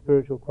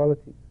spiritual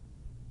qualities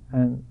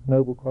and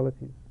noble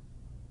qualities.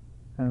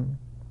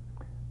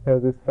 There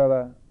was this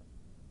fella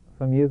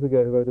some years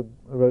ago who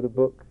wrote a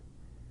book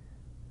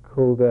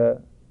called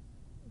The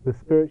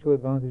Spiritual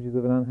Advantages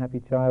of an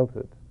Unhappy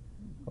Childhood,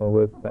 or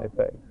words to that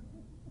effect.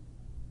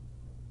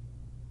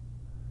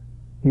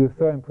 He was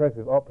so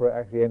impressive, Oprah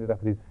actually ended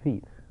up at his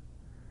feet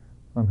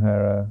on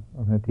her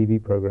TV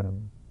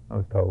program, I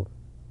was told.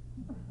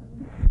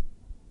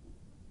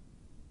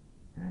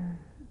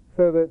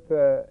 So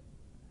that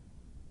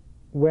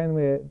when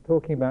we're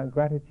talking about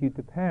gratitude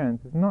to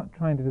parents, it's not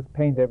trying to just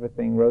paint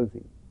everything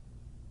rosy,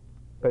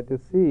 but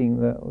just seeing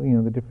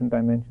the different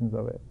dimensions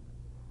of it.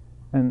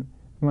 And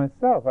for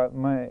myself,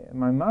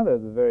 my mother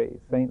is a very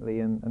saintly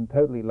and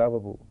totally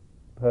lovable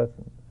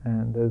person,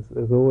 and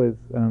has always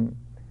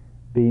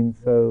been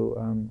so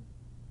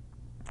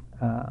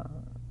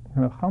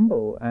kind of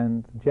humble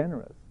and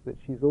generous, that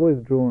she's always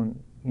drawn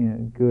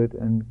good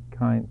and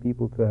kind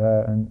people to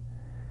her, and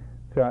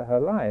throughout her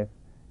life.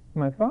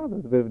 My father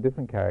was a bit of a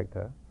different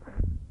character,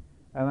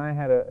 and I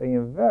had a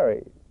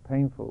very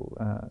painful,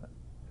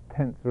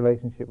 tense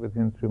relationship with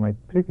him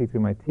particularly through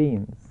my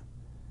teens.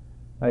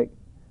 Like,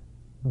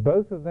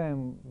 both of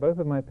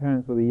my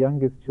parents were the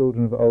youngest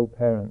children of old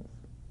parents,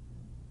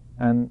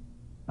 and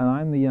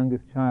I'm the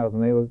youngest child,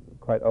 and they were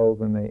quite old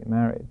when they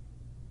married.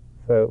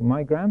 So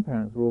my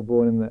grandparents were all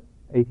born in the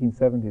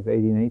 1870s,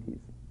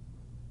 1880s.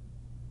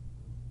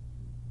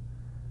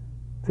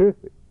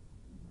 Seriously.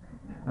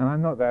 And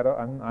I'm not that old.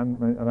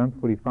 I'm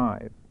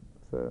 45.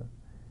 So,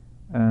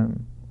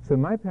 So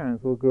my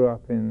parents all grew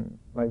up in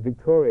like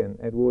Victorian,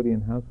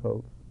 Edwardian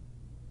households.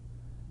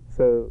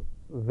 So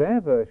their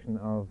version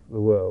of the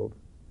world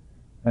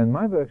and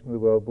my version of the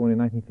world, born in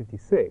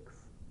 1956,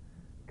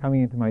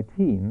 coming into my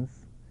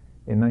teens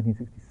in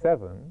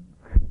 1967,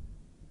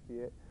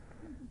 it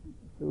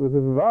was a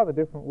rather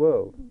different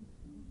world.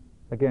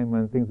 Again,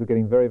 when things were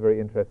getting very, very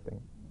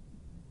interesting.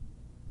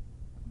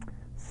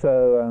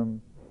 So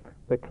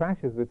the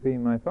clashes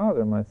between my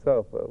father and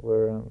myself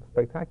were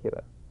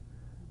spectacular.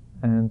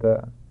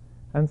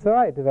 And so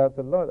I developed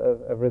a lot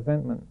of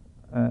resentment,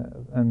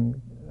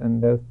 and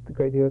there was a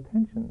great deal of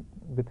tension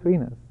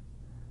between us.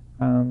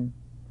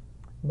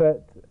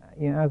 But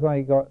as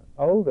I got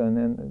older,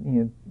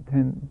 and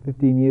 10,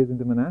 15 years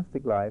into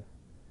monastic life,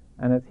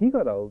 and as he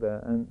got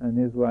older, and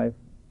his life,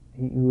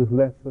 he was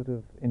less sort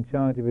of in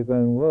charge of his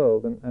own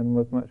world, and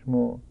was much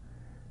more,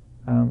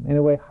 in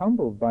a way,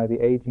 humbled by the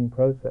aging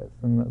process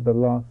and the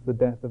loss, the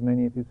death of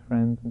many of his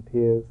friends and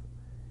peers,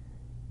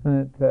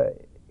 and that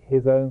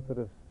his own sort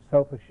of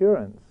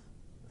self-assurance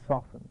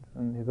softened,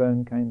 and his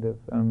own kind of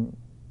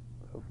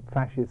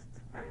fascist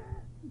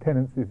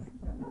tendencies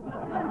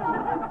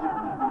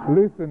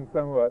loosened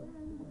somewhat.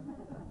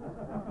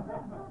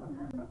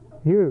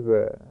 He was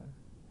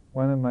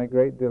one of my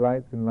great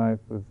delights in life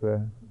was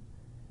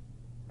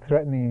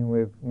threatening him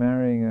with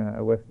marrying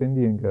a West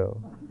Indian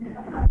girl.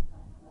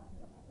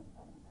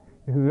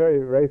 He was a very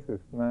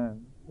racist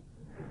man.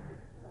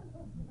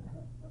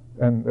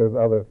 And there's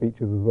other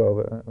features as well,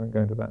 but I won't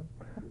go into that.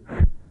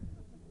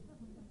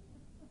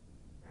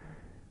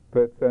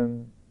 But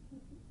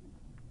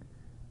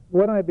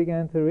what I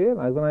began to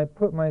realize when I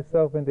put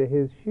myself into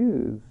his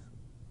shoes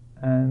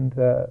and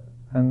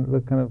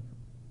kind of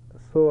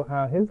saw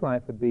how his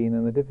life had been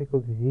and the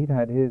difficulties he'd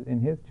had in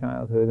his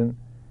childhood,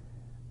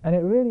 and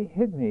it really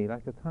hit me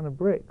like a ton of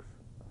bricks.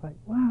 It's like,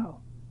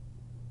 wow,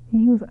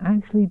 he was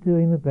actually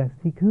doing the best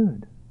he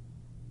could.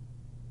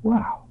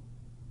 Wow,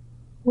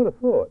 what a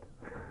thought.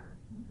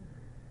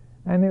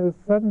 And it was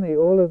suddenly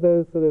all of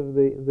those sort of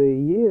the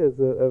years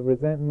of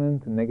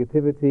resentment and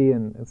negativity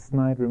and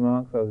snide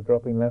remarks I was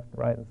dropping left,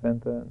 right, and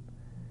center.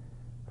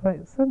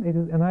 Like suddenly,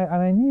 and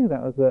I knew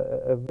that was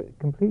a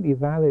completely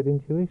valid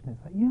intuition.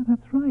 It's like, yeah,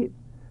 that's right.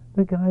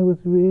 The guy was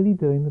really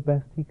doing the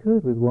best he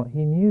could with what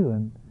he knew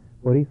and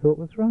what he thought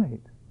was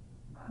right.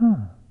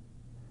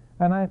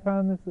 And I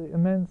found this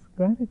immense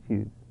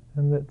gratitude,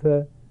 and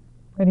that,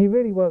 and he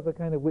really was a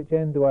kind of which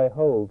end do I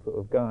hold sort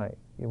of guy.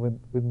 When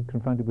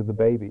confronted with the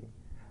baby.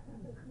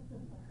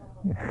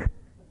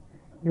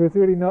 He was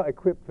really not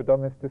equipped for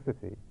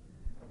domesticity.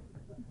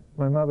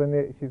 My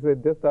mother, she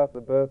said just after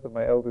the birth of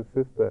my eldest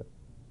sister,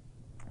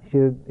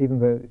 even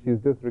though she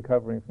was just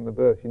recovering from the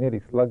birth, she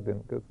nearly slugged him,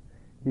 because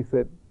he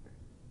said,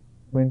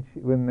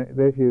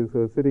 there she is,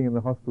 sort of sitting in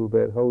the hospital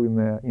bed, holding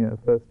their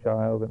first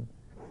child, and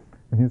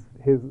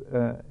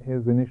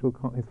his initial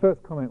his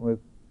first comment was,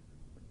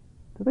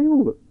 do they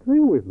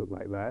always look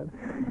like that?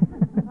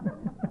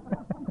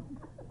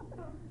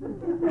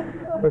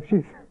 But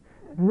she's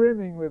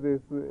brimming with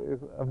this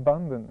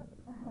abundant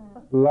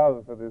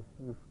love for this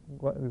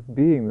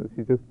being that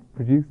she just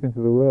produced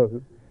into the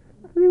world.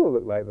 They all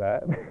look like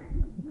that.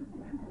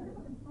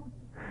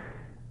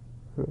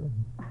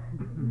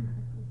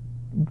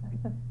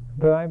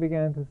 But I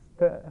began to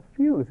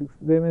feel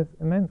this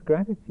immense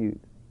gratitude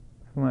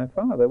for my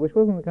father, which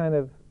wasn't kind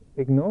of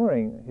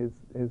ignoring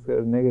his sort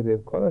of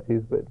negative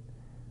qualities, but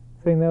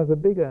saying there was a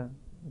bigger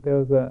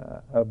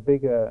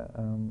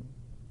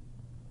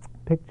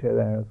picture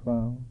there as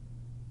well.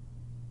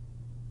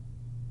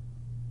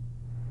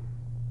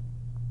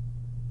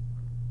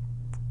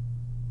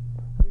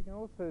 We can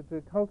also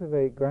to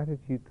cultivate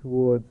gratitude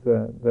towards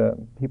the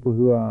people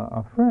who are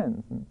our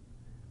friends, and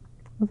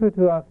also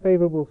to our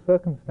favorable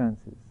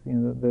circumstances.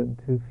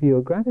 To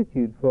feel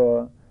gratitude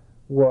for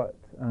what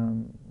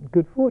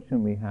good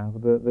fortune we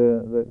have.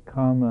 The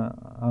karma,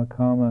 our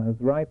karma has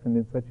ripened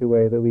in such a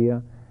way that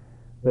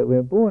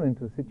we're born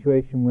into a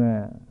situation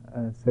where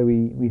so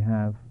we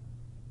have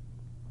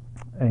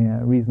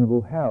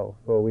reasonable health,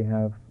 or we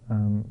have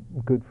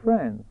good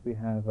friends, we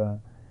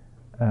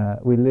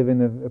live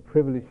in a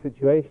privileged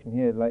situation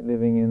here, like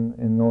living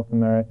in North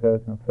America,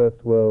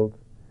 first world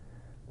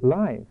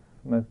life.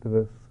 Most of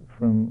us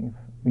from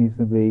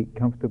reasonably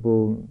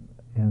comfortable,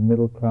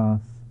 middle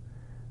class,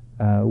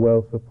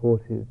 well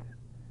supported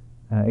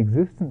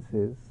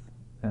existences.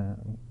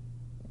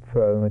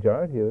 For the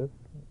majority of us,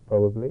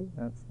 probably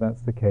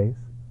that's the case.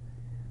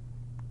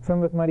 Some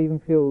of us might even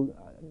feel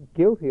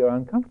guilty or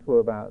uncomfortable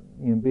about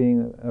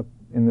being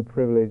in the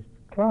privileged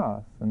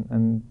class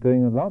and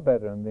doing a lot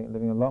better and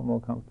living a lot more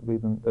comfortably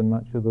than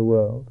much of the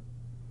world.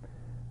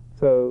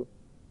 So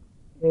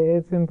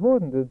it's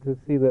important to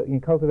see that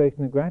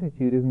cultivation of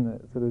gratitude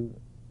isn't sort of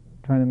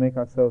trying to make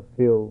ourselves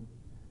feel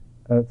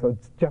sort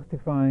of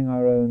justifying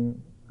our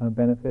own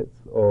benefits,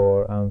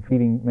 or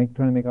trying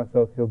to make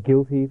ourselves feel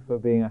guilty for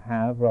being a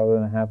have rather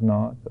than a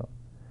have-not,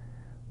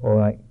 or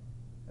like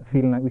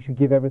feeling like we should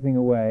give everything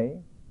away.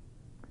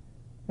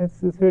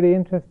 It's really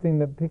interesting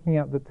that picking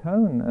up the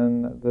tone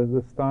and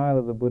the style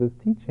of the Buddha's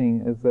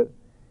teaching is that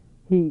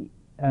he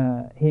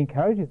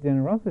encourages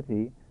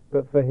generosity,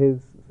 but for his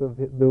sort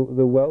of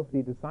the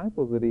wealthy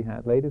disciples that he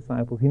had, lay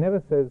disciples, he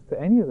never says to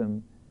any of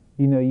them,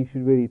 you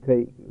should really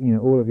take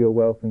all of your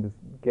wealth and just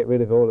get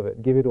rid of all of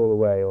it, give it all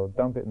away, or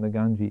dump it in the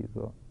Ganges.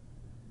 Or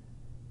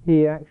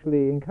he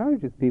actually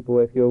encourages people,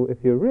 if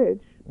you're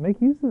rich,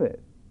 make use of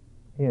it.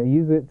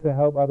 Use it to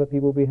help other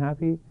people be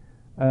happy,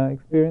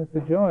 experience the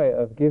joy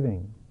of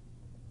giving.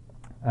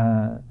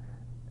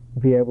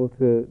 Be able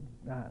to,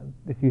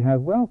 if you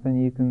have wealth,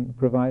 then you can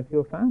provide for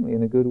your family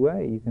in a good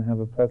way. You can have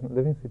a pleasant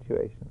living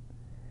situation,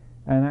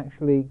 and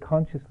actually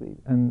consciously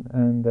and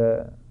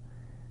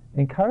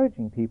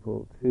encouraging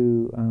people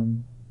to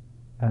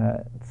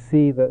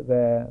see that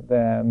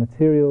their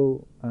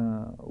material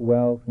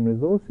wealth and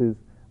resources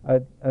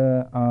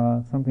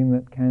are something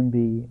that can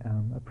be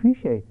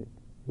appreciated.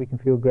 We can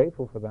feel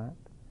grateful for that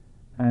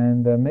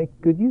and make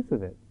good use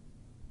of it,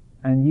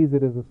 and use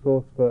it as a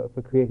source for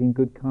creating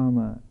good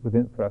karma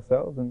for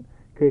ourselves, and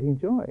creating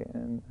joy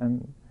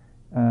and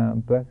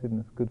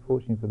blessedness, good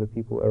fortune for the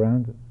people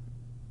around us.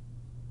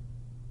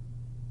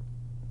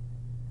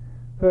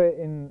 So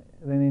in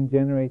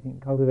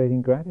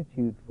cultivating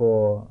gratitude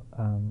for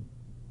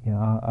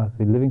our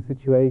living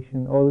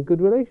situation, or the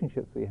good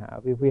relationships we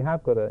have. If we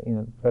have got a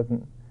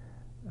pleasant,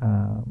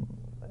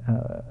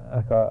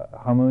 like a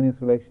harmonious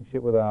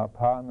relationship with our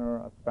partner,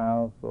 our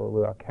spouse, or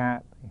with our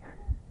cat,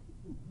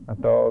 a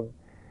dog.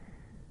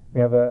 We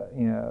have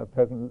a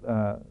pleasant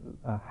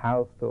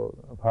house or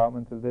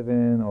apartment to live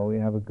in, or we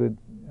have a good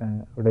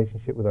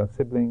relationship with our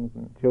siblings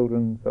and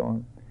children, and so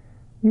on.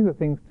 These are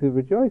things to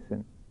rejoice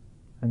in,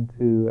 and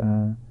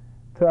to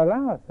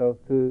allow ourselves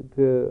to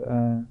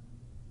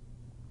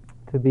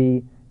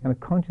be kind of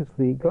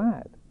consciously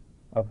glad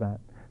of that.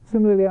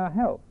 Similarly, our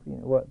health.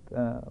 What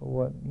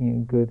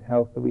good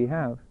health that we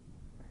have.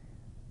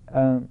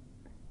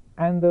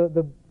 And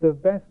the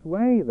best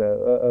way,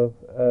 though,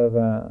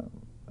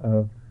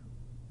 of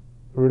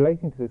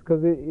relating to this,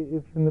 because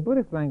if in the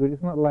Buddhist language,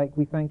 it's not like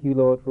we thank you,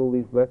 Lord, for all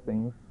these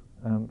blessings,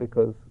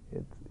 because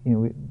it's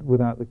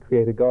without the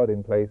Creator God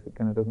in place, it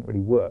kind of doesn't really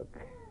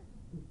work.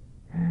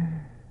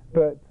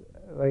 But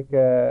like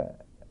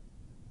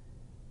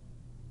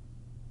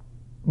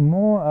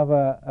more of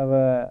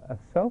a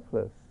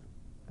selfless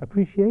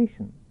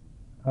appreciation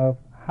of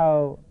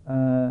how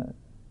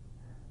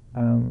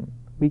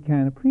we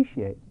can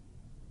appreciate,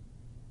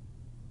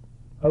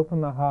 open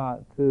the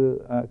heart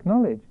to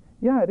acknowledge.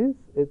 Yeah, it is.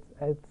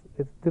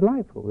 It's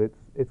delightful.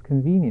 It's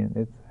convenient.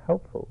 It's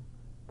helpful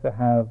to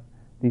have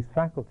these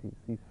faculties,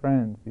 these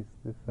friends,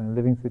 this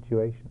living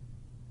situation.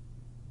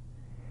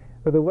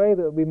 But the way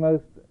that we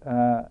most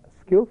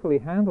skillfully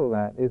handle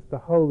that is to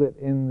hold it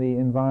in the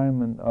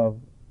environment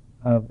of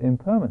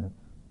impermanence.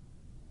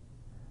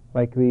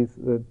 Like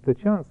the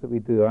chants that we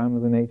do, I am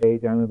of the nature to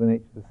age, I am of the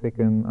nature to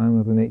sicken, I am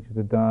of the nature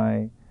to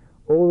die.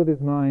 All that is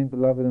mine,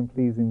 beloved and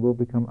pleasing, will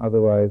become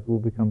otherwise, will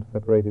become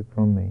separated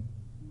from me.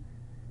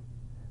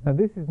 Now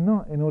this is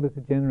not in order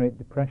to generate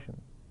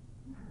depression.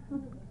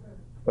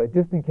 But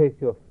just in case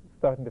you're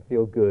starting to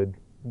feel good,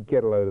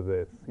 get a load of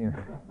this. You're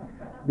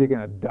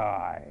going to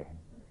die.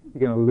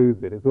 You're going to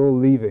lose it. It's all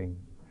leaving.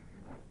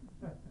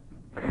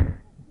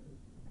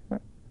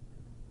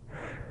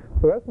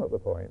 So that's not the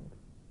point.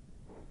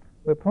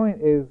 The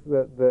point is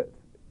that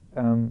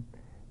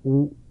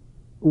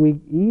we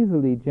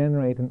easily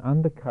generate an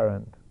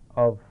undercurrent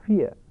of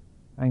fear,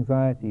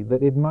 anxiety,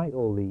 that it might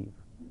all leave.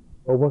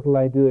 Or what will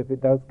I do if it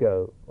does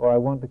go? Or I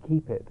want to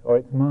keep it, or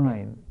it's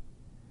mine.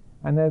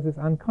 And there's this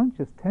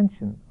unconscious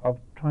tension of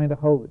trying to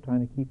hold it,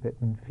 trying to keep it,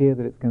 and fear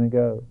that it's going to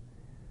go.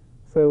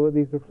 So what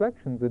these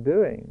reflections are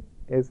doing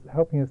is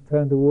helping us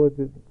turn towards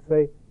it and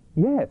say,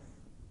 yes,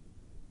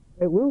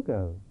 it will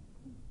go,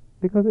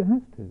 because it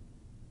has to.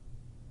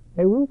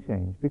 It will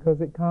change,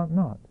 because it can't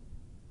not.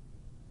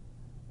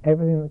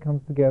 Everything that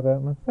comes together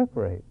must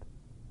separate.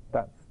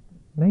 That's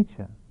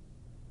nature.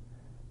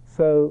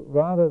 So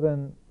rather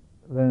than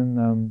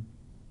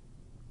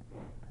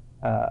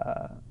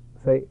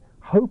say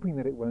hoping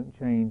that it won't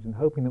change and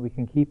hoping that we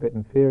can keep it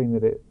and fearing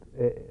that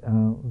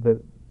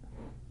that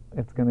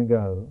it's going to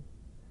go,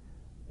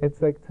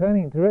 it's like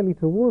turning directly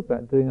towards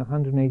that, doing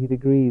 180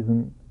 degrees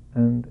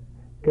and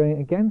going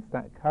against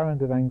that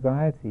current of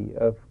anxiety,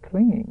 of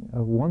clinging,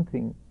 of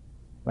wanting,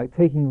 like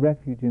taking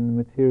refuge in the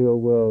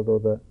material world or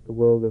the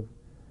world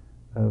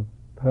of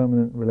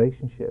permanent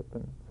relationship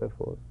and so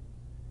forth.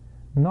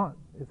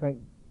 It's like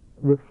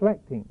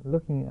reflecting,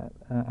 looking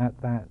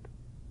at that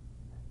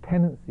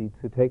tendency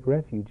to take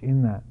refuge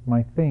in that,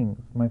 my things,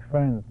 my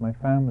friends, my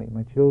family,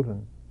 my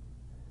children.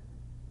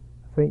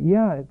 So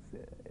yeah,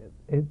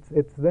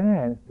 it's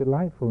there, and it's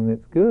delightful, and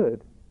it's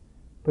good,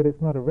 but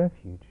it's not a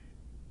refuge.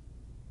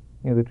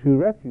 The true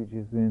refuge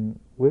is in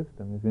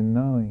wisdom, is in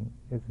knowing,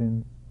 is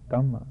in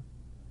Dhamma,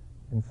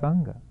 in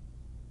Sangha.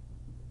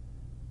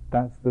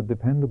 That's the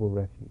dependable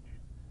refuge.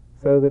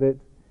 So that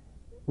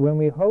when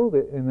we hold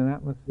it in an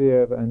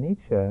atmosphere of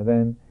anicca,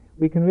 then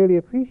we can really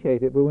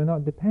appreciate it, but we're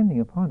not depending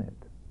upon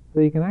it.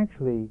 So you can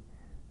actually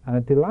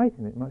delight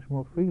in it much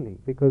more freely,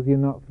 because you're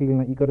not feeling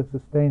like you've got to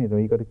sustain it or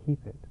you've got to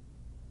keep it.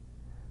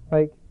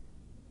 Like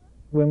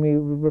when we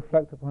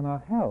reflect upon our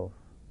health,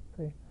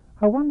 say,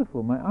 how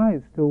wonderful, my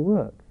eyes still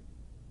work.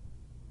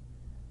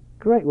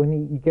 Great, when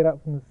you get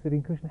up from the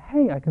sitting cushion,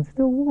 hey, I can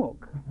still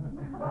walk.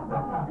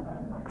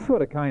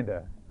 Sort of,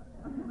 kinda.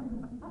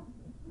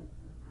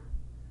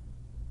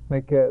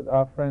 Like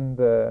our friend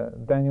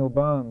Daniel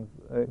Barnes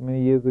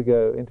many years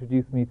ago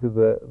introduced me to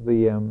the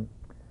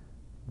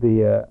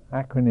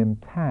acronym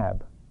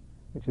TAB,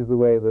 which is the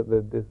way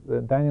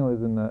that Daniel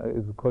is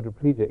a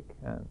quadriplegic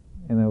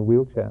in a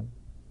wheelchair.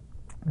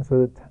 And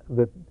so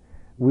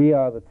we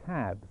are the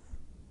TABs,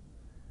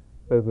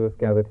 those of us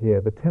gathered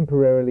here, the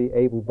temporarily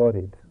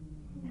able-bodied.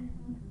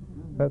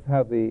 That's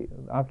how the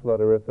Afterlot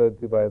are referred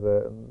to by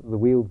the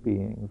wheeled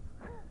beings.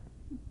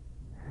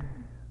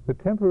 The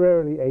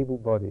temporarily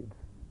able-bodied.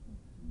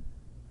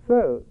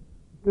 So,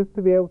 just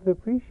to be able to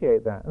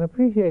appreciate that, and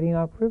appreciating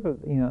our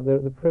privilege,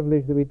 the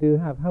privilege that we do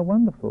have. How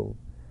wonderful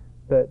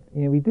that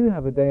we do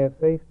have a day of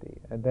safety,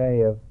 a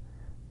day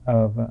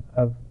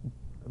of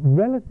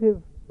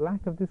relative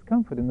lack of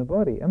discomfort in the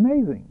body.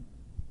 Amazing.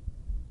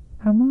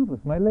 How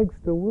marvelous. My legs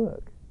still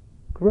work.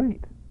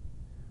 Great.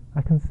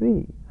 I can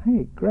see.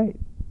 Hey, great.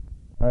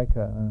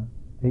 America,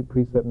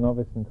 8-precept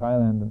novice in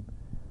Thailand, and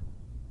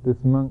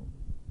this monk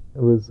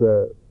was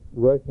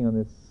working on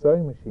this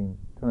sewing machine,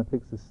 trying to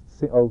fix this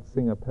old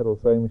Singer pedal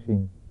sewing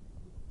machine.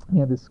 He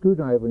had this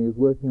screwdriver, and he was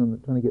working on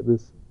trying to get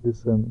this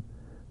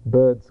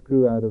bird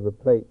screw out of the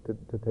plate to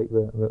take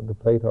the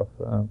plate off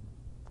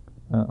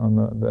on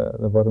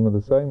the bottom of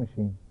the sewing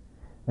machine.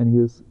 And he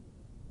was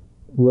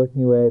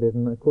working away at it,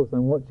 and of course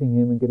I'm watching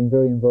him and getting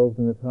very involved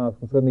in the task,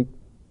 and suddenly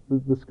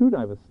the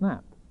screwdriver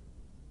snapped.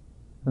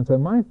 And so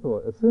my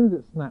thought, as soon as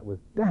it snapped, was,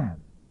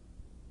 damn,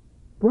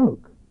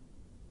 broke.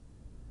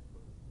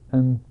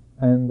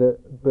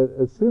 But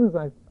as soon as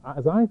I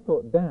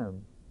thought,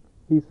 damn,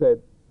 he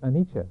said,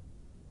 anicca.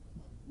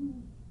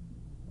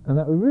 And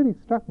that really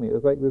struck me. It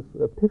was like this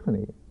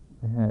epiphany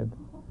I had,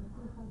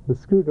 the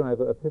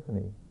screwdriver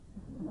epiphany.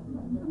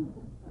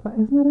 But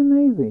isn't that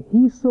amazing?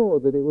 He saw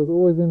that it was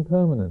always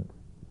impermanent.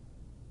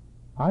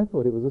 I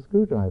thought it was a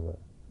screwdriver.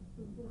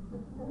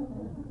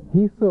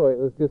 He saw it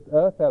was just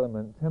earth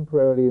element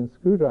temporarily in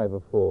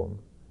screwdriver form,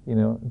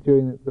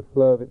 during the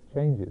flow of its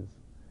changes.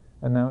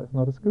 And now it's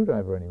not a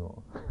screwdriver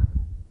anymore.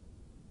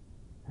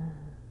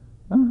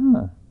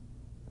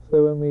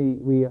 So when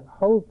we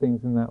hold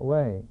things in that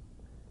way,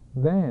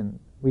 then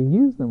we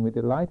use them, we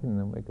delight in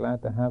them, we're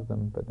glad to have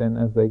them, but then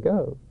as they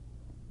go,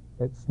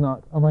 it's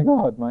not, oh my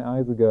God, my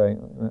eyes are going,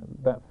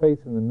 that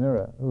face in the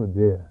mirror, oh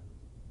dear.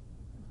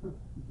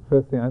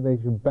 First thing, they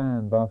should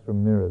ban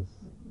bathroom mirrors,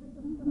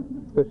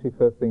 especially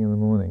first thing in the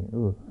morning.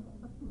 Ooh.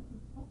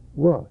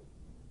 What?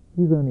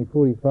 He's only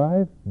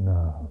 45?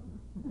 No.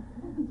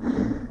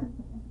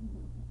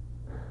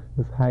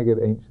 This haggard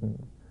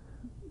ancient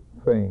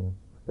thing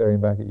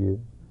staring back at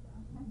you.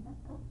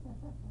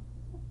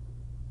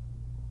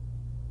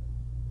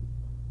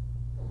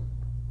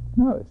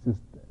 No, it's just,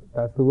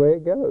 that's the way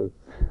it goes.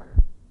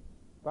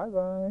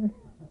 Bye-bye.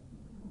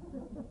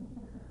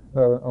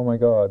 Oh my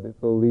God,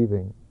 it's all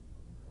leaving.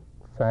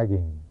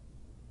 Sagging.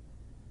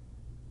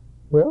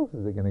 Where else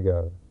is it going to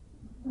go?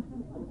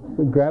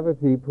 The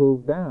gravity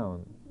pulls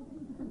down.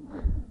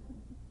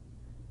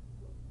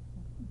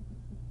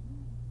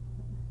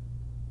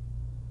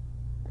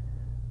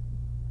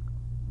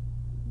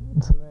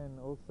 So then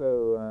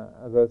also,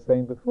 as I was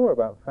saying before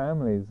about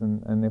families,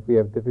 and if we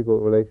have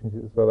difficult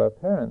relationships with our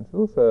parents,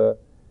 also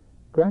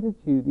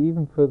gratitude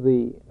even for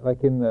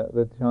like in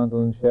the chant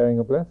on sharing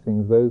of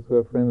blessings, those who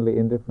are friendly,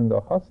 indifferent,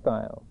 or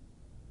hostile.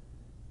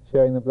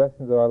 Sharing the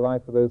blessings of our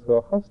life with those who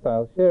are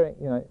hostile,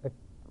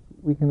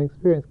 we can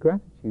experience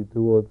gratitude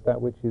towards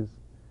that which is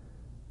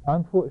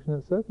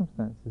unfortunate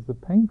circumstances, the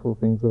painful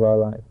things of our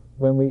life,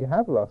 when we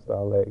have lost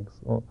our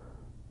legs, or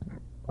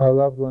our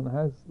loved one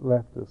has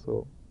left us,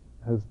 or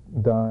has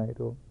died,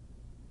 or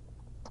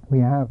we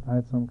have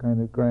had some kind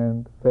of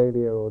grand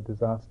failure or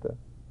disaster.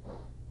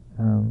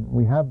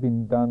 We have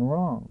been done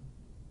wrong,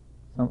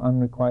 some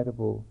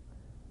unrequitable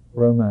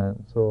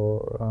romance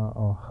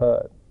or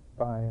hurt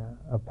by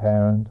a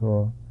parent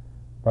or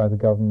by the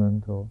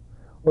government, or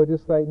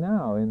just like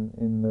now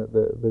in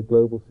the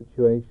global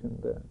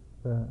situation,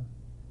 a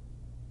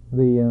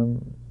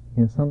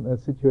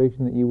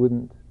situation that you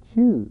wouldn't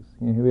choose.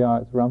 Here we are,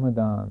 it's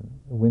Ramadan,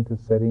 winter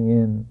setting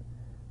in,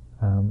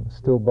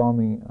 still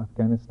bombing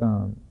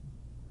Afghanistan,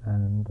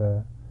 and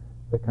the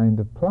kind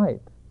of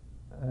plight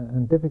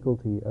and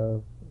difficulty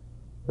of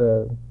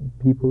the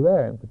people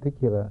there in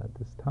particular at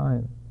this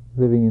time,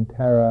 living in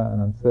terror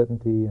and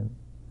uncertainty, and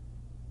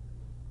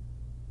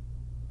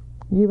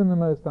even the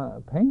most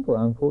painful,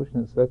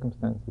 unfortunate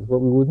circumstances,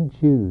 what we wouldn't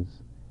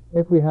choose.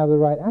 If we have the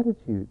right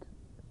attitude,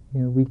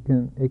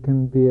 it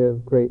can be a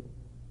great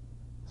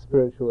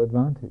spiritual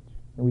advantage,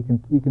 and we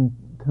can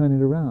turn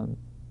it around.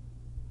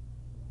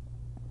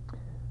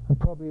 And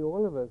probably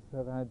all of us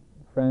have had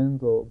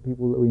friends or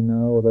people that we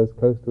know or those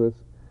close to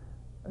us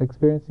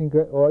experiencing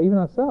great, or even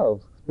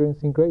ourselves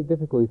experiencing great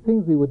difficulty,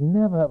 things we would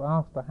never have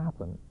asked to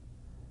happen.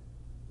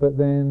 But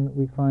then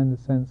we find a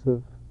sense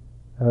of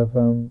of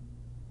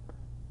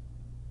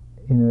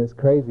it's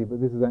crazy, but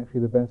this is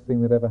actually the best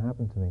thing that ever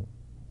happened to me.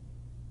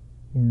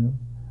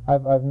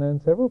 I've known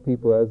several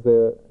people as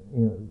they're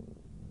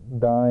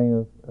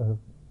dying of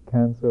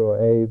cancer or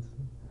AIDS.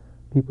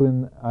 People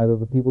in either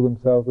the people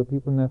themselves or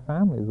people in their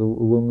families. A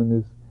woman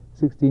whose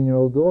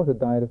 16-year-old daughter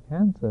died of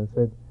cancer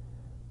said,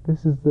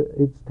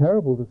 it's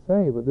terrible to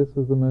say, but this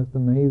was the most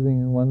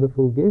amazing and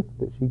wonderful gift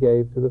that she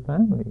gave to the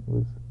family.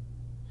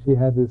 She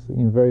had this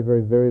very,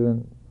 very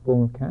virulent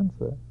form of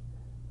cancer.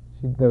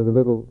 There was a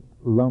little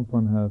lump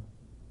on her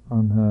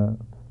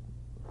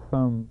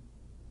thumb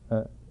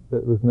that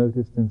was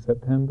noticed in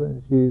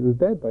September. She was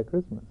dead by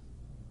Christmas.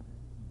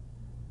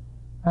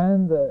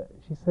 And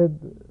she said,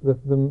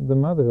 the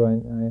mother who I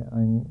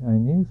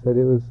knew said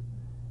it was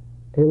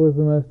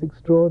the most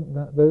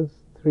extraordinary. Those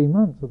 3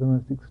 months were the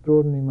most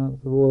extraordinary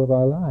months of all of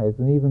our lives.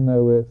 And even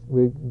though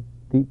we're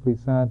deeply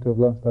sad to have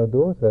lost our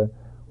daughter,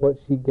 what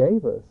she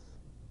gave us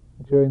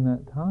during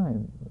that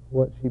time,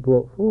 what she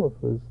brought forth,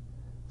 was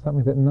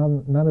something that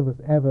none of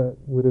us ever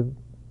would have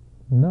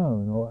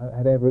known or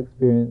had ever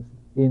experienced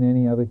in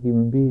any other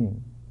human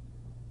being.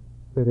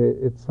 That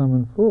it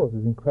summoned forth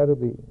these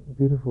incredibly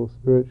beautiful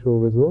spiritual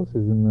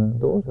resources in the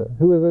daughter,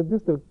 who was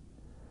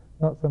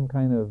not some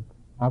kind of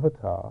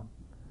avatar.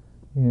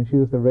 She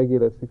was a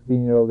regular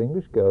 16-year-old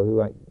English girl who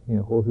liked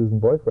horses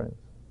and boyfriends.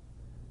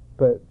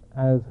 But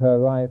as her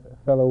life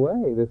fell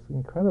away, this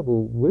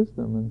incredible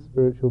wisdom and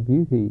spiritual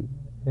beauty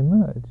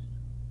emerged.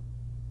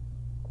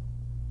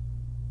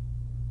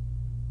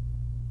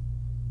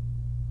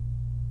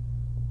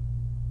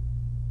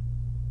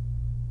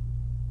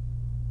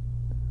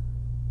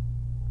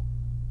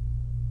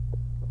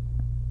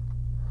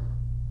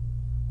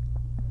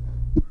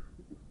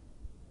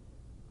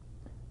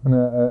 On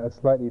a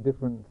slightly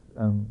different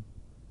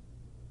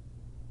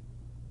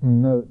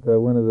note,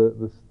 one of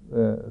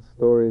the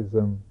stories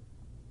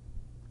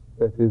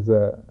that is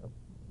on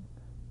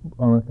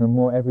a kind of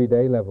more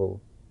everyday level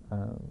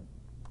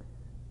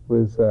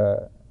was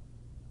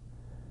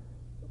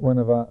one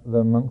of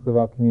the monks of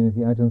our community,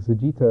 Ajahn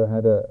Sujito,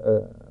 had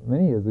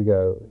many years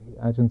ago.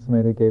 Ajahn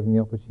Sumedho gave him the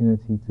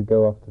opportunity to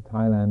go off to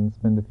Thailand and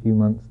spend a few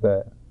months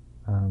there,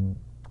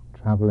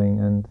 traveling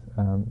and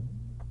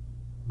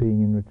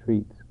being in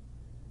retreat.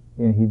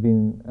 He'd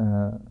been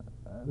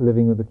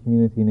living with the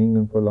community in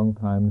England for a long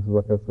time. This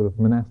was like a sort of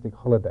monastic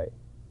holiday.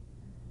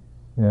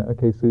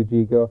 Okay,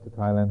 Suji, go off to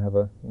Thailand,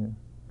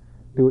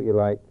 do what you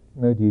like,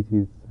 no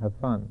duties, have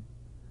fun.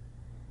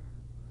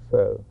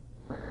 So,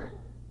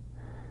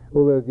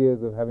 all those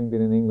years of having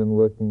been in England,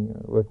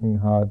 working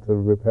hard, sort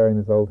of repairing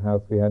this old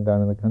house we had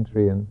down in the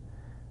country, and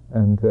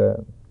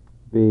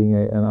being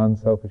an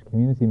unselfish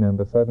community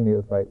member, suddenly it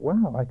was like,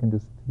 wow, I can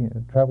just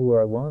travel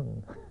where I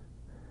want.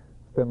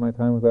 Spend my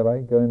time as I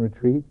like, go and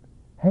retreat.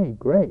 Hey,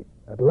 great,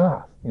 at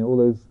last. All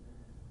those,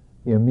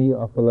 me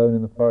off alone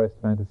in the forest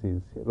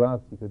fantasies. At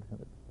last you could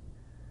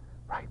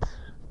right,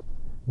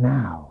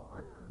 now,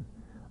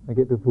 I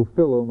get to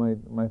fulfill all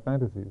my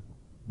fantasies.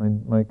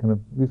 My kind of,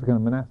 these are kind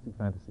of monastic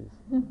fantasies.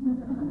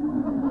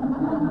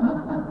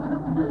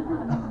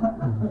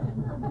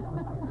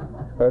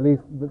 Or at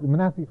least the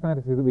monastic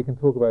fantasies that we can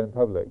talk about in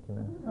public,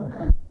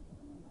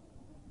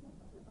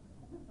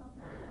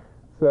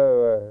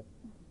 So,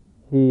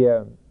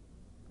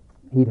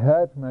 he'd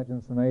heard from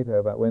Ajahn Sumedho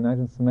about when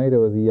Ajahn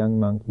Sumedho was a young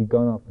monk, he'd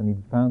gone off and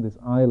he'd found this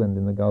island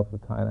in the Gulf of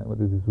Thailand where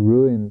there's this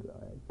ruined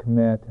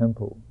Khmer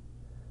temple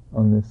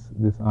on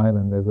this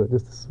island. There's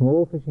just a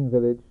small fishing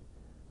village,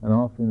 and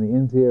off in the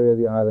interior of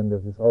the island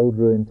there's this old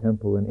ruined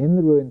temple, and in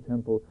the ruined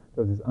temple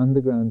there was this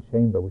underground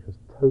chamber which was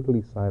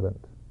totally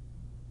silent,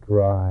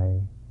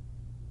 dry,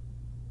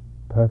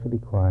 perfectly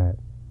quiet,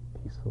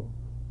 peaceful.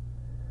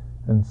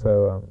 And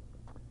so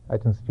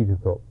Ajahn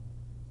Sujito thought,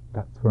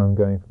 that's where I'm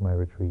going for my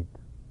retreat.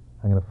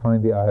 I'm going to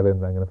find the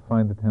island, I'm going to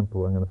find the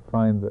temple, I'm going to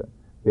find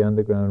the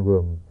underground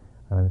room,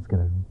 and I'm just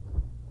going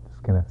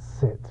to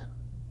sit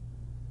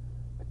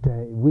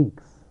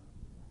weeks,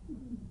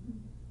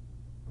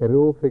 get it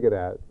all figured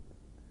out.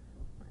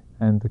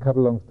 And to cut a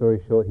long story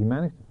short, he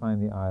managed to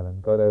find the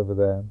island, got over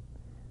there,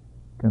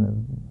 kind of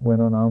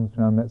went on alms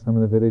round, met some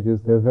of the villagers.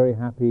 They were very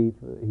happy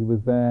he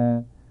was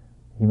there.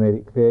 He made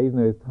it clear, even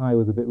though his Thai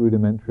was a bit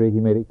rudimentary,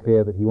 he made it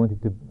clear that he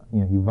wanted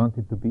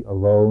to be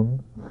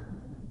alone.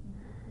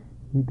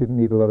 He didn't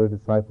need a lot of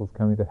disciples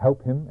coming to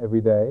help him every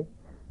day.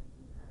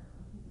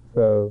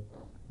 So,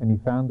 and he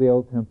found the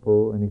old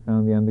temple and he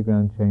found the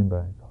underground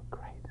chamber. He thought,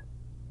 great,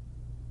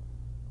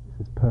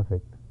 this is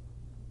perfect.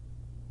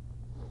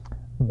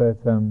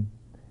 But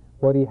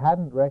what he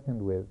hadn't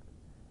reckoned with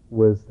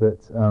was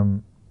that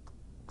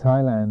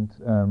Thailand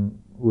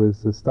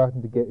was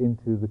starting to get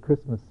into the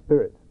Christmas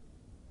spirit,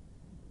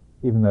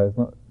 even though it's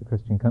not a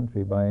Christian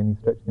country by any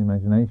stretch of the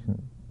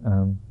imagination.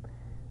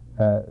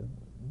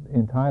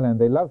 In Thailand,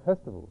 they love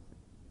festivals,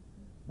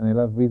 and they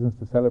love reasons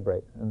to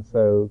celebrate. And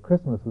so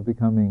Christmas was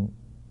becoming,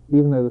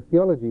 even though the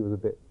theology was a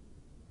bit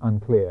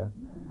unclear,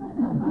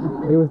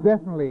 it was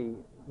definitely,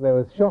 there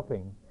was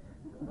shopping,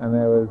 and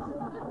there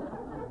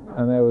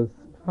was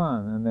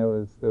fun, and there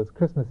was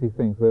Christmassy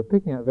things. We were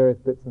picking out various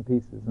bits and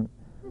pieces, and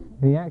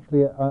he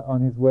actually,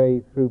 on his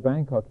way through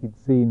Bangkok, he'd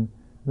seen,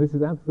 this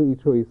is absolutely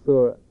true, he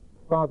saw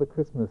Father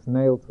Christmas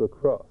nailed to a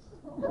cross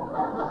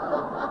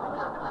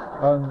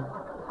on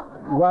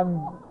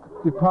one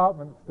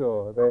department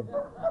store.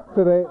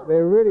 They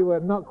really were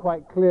not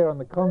quite clear on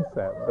the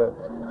concept, but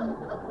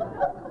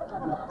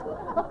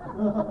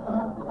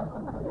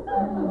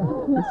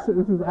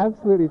this is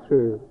absolutely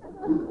true.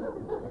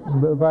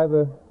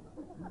 But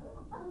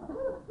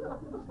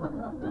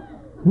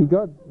he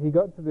got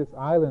to this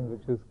island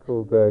which is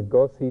called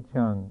Gosi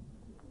Chung,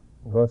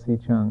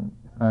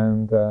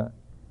 and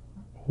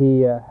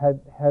he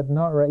had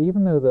not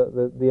even though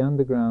the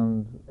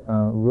underground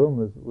room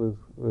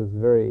was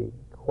very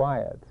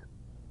quiet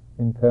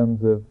in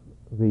terms of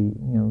the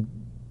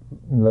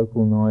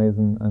local noise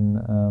and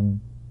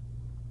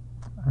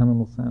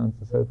animal sounds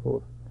and so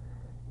forth.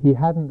 He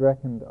hadn't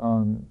reckoned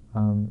on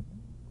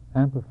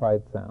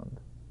amplified sound,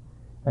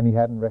 and he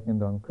hadn't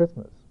reckoned on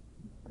Christmas.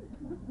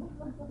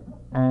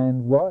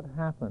 And what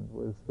happened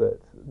was that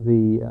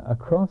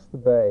across the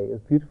bay, a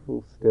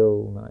beautiful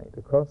still night,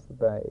 across the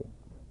bay,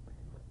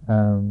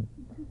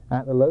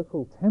 at the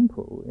local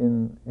temple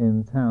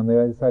in town, they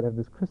decided to have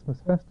this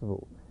Christmas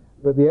festival.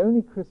 But the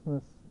only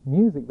Christmas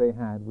music they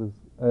had was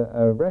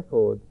a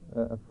record,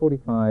 a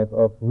 45,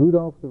 of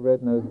Rudolph the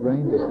Red-Nosed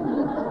Reindeer.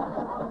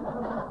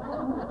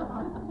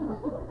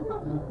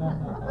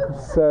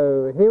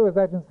 So here was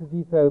Ajahn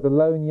Sucitto, the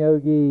lone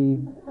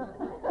yogi,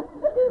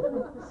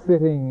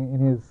 sitting in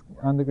his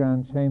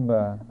underground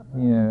chamber,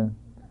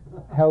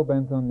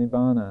 hell-bent on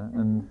Nibbana,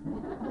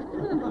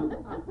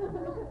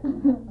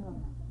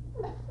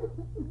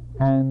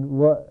 and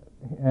what,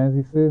 as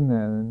he's sitting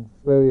there, and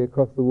slowly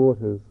across the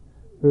waters,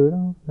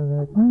 Rudolph the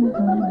red-nosed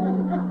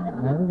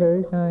reindeer had a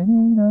very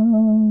shiny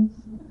nose.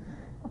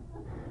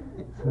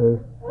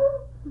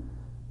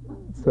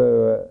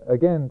 So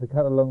again, to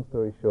cut a long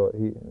story short,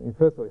 he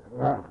first of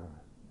all,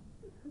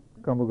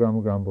 grumble,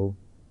 grumble, grumble.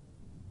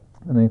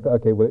 And then he thought,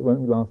 okay, well, it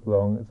won't last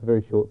long. It's a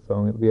very short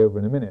song. It'll be over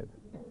in a minute.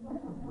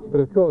 But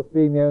of course,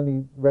 being the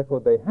only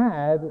record they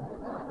had,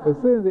 as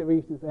soon as it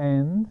reached its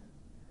end,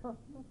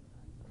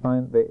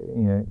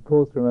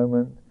 paused for a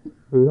moment,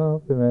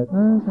 Rudolph the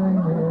Red-Nosed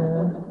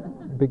Reindeer,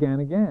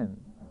 began again,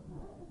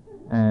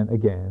 and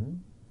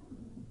again,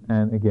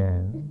 and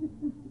again,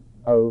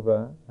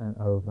 over and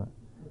over.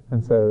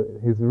 And so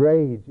his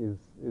rage is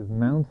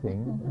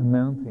mounting and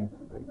mounting.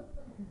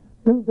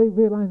 Don't they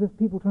realize there's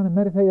people trying to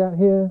meditate out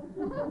here?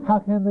 How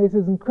can they? This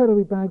is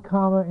incredibly bad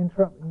karma,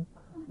 interrupting,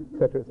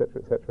 etc.,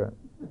 etc., etc.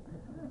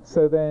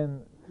 So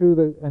then,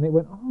 and it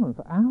went on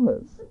for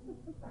hours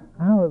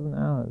and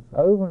hours,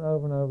 over and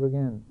over and over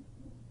again.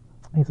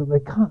 He said, they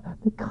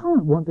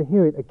can't want to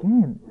hear it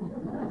again.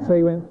 So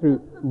he went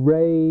through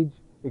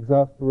rage,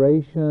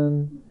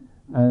 exasperation,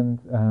 and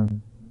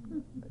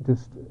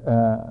just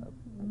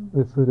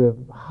this sort of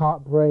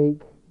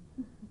heartbreak,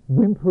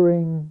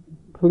 whimpering,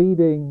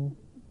 pleading,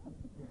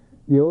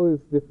 all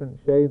these different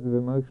shades of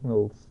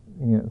emotional,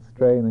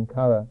 strain and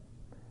colour,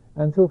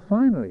 until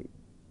finally,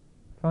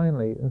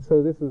 and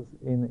so this is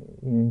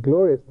in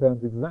glorious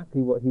terms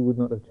exactly what he would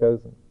not have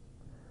chosen.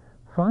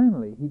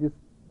 Finally, he just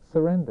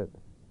surrendered.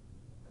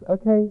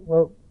 Okay,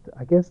 well,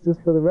 I guess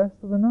just for the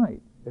rest of the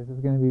night, this is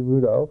going to be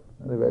Rudolph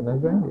and the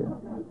Red-Nosed Reindeer.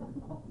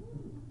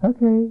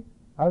 Okay,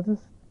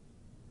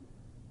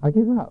 I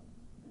give up.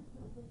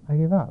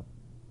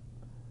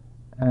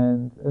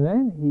 And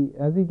then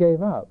as he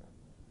gave up,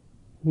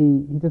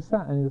 he just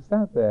sat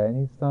there, and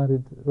he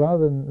started,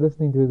 rather than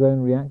listening to his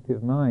own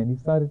reactive mind, he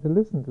started to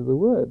listen to the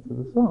words of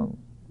the song.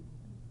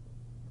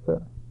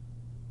 So,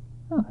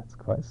 that's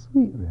quite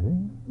sweet,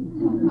 really.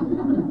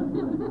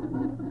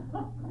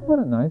 What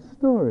a nice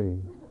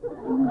story.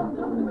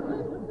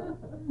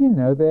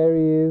 There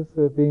he is,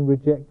 being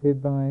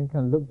rejected by and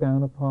kind of looked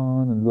down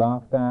upon and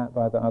laughed at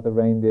by the other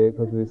reindeer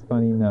because of his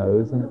funny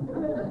nose. And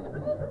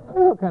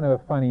what kind of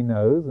a funny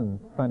nose and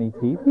funny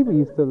teeth? People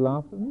used to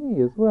laugh at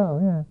me as well,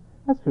 yeah.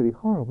 That's really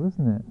horrible,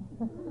 isn't it?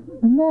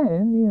 And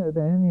then you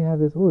have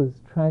this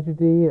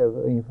tragedy of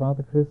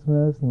Father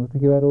Christmas, and he wants to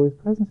give out all his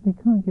presents, and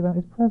he can't give out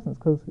his presents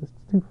because it's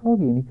too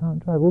foggy and he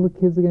can't drive. All the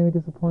kids are going to be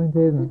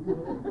disappointed, and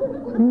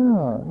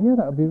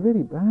that would be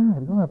really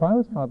bad. Oh, if I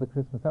was Father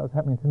Christmas, that was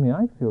happening to me,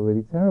 I'd feel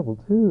really terrible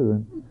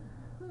too.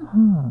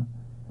 And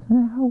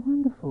then how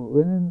wonderful!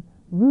 And then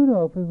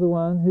Rudolph is the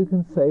one who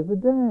can save the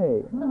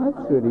day. Oh,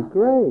 that's really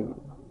great.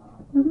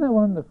 Isn't that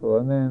wonderful?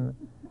 And then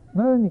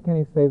not only can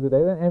he save the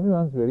day, then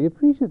everyone's really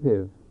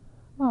appreciative.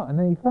 Oh, and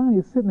then he finally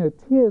is sitting there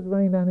with tears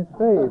running down his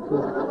face.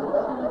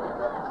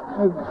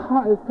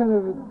 It's kind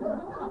of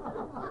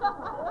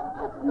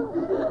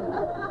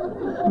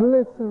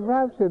bliss and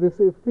rapture, this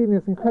feeling,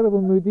 this incredible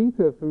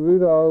mudita for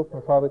Rudolph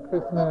and Father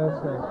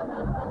Christmas and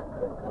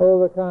all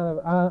the kind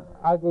of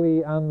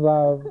ugly,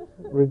 unloved,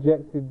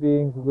 rejected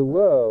beings of the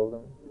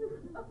world.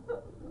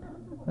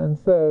 And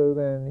so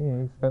then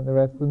he spent the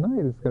rest of the night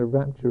in this kind of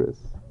rapturous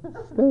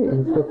state.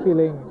 He's still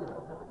feeling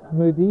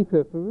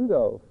mudita for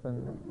Rudolph.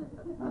 And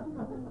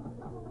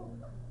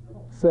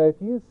So if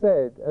you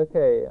said,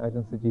 okay,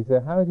 Ajahn Suji,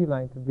 so how would you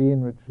like to be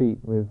in retreat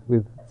with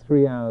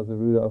 3 hours of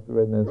Rudolph the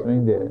Red-Nosed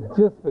Reindeer,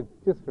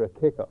 just for a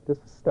kick-off,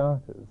 just for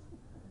starters?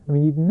 I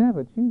mean, you'd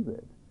never choose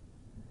it.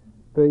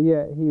 But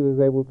yet he was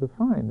able to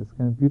find this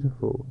kind of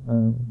beautiful,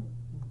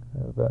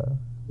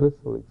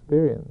 blissful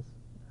experience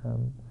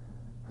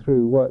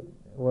through what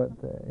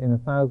in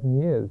 1,000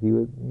 years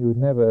you would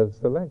never have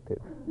selected.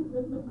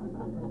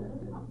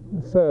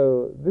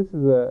 So this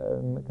is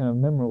a kind of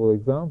memorable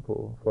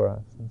example for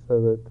us, and so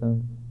that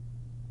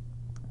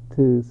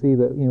to see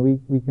that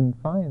we can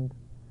find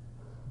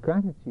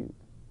gratitude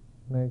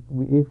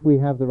if we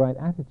have the right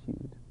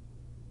attitude.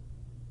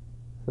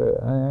 So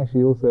I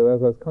actually also,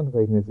 as I was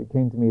contemplating this, it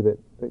came to me that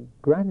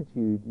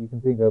gratitude you can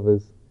think of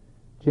as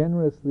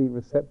generously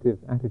receptive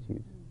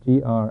attitude,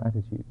 GR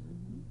attitude.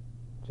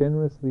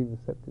 Generously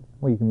receptive.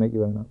 Well, you can make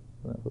your own up.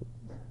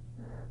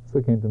 That's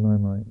what came to my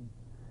mind.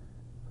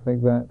 It's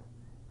like that.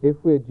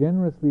 If we're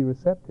generously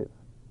receptive,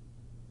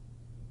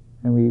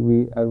 and we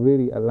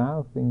really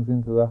allow things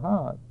into the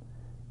heart,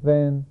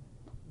 then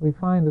we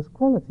find this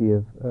quality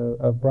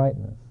of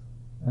brightness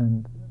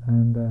and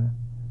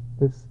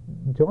this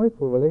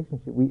joyful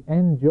relationship. We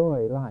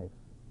enjoy life,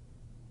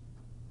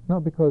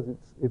 not because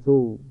it's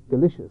all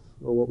delicious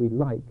or what we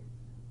like.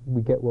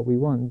 We get what we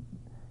want.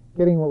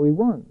 Getting what we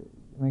want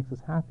makes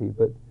us happy,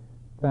 but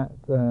that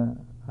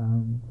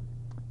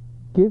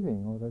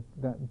giving, or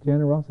that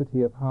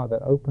generosity of heart,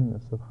 that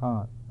openness of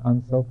heart,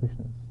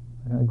 unselfishness,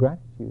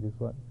 gratitude is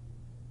what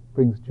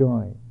brings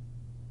joy.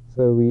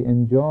 So we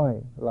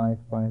enjoy life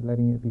by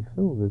letting it be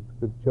filled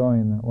with joy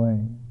in that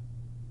way.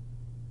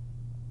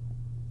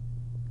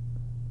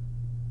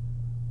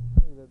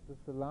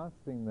 Just the last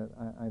thing that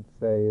I'd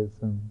say is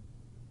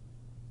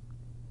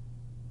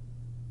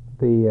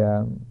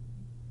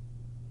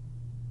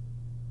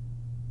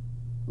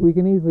we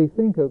can easily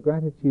think of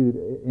gratitude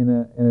in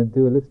a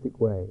dualistic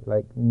way,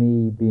 like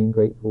me being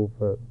grateful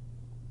for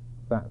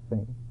that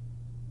thing.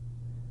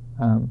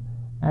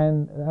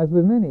 And as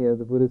with many of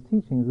the Buddha's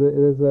teachings,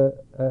 there's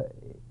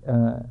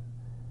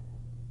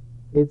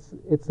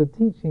it's a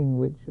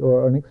teaching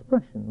or an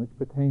expression which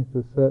pertains to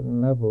a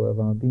certain level of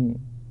our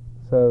being.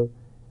 So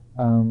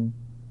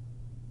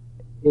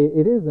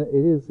it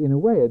is in a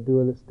way a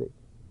dualistic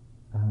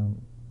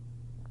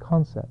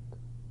concept.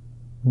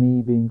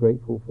 Me being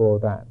grateful for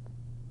that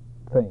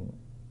thing.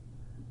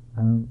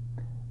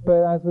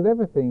 But as with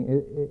everything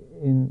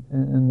in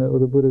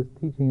the Buddha's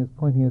teaching is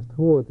pointing us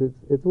towards,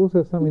 it's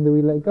also something that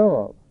we let go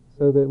of,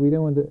 so that we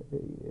don't want to.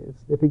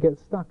 If it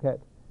gets stuck at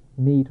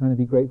me trying to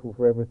be grateful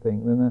for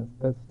everything, then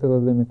that's still a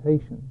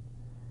limitation.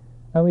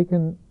 And we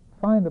can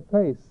find a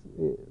place.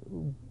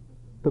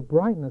 The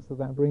brightness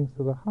that brings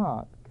to the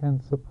heart can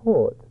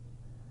support,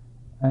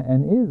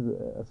 and is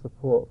a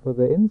support for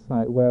the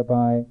insight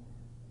whereby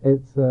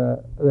there's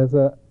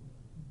a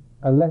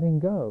letting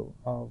go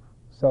of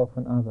self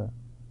and other,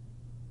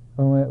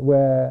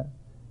 where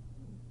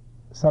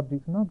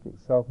subject and object,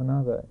 self and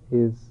other,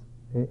 is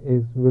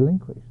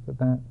relinquished.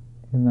 That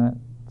in that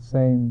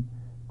same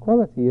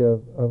quality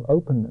of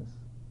openness,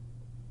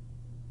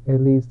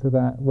 it leads to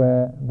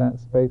that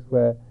space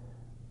where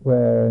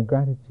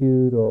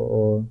gratitude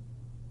or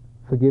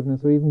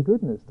forgiveness or even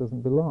goodness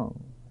doesn't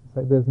belong. It's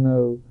like there's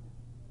no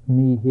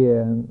me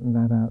here and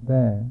that out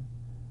there.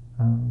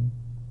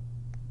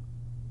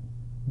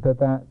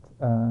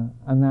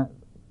 And that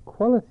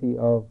quality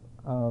of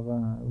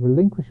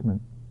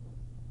relinquishment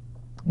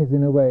is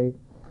in a way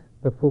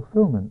the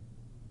fulfillment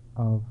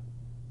of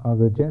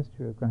the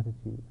gesture of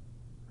gratitude.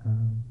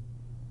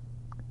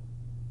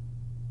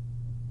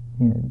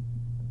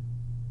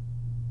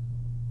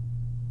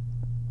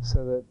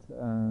 So that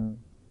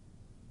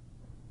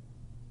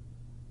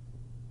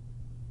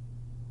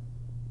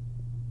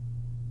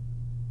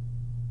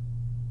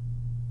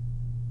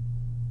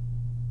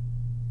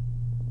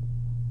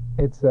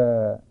it's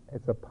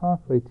a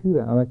pathway to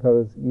that. I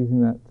was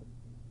using that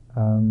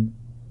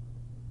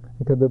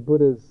because the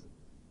Buddha's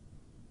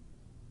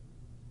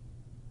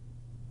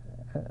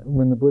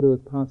when the Buddha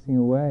was passing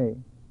away,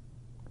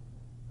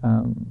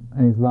 and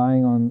he's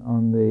lying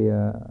on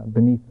the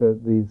beneath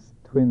these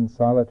twin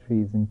sala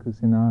trees in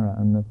Kusinara,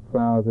 and the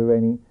flowers are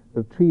raining.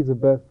 The trees have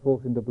burst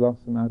forth into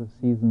blossom out of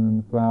season, and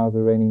the flowers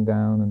are raining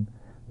down, and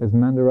there's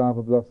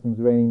mandarava blossoms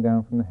raining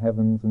down from the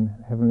heavens, and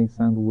heavenly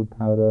sandalwood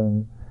powder,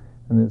 and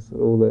there's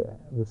all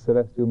the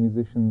celestial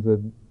musicians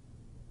are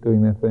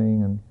doing their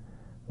thing, and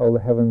all the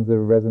heavens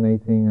are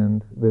resonating,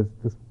 and there's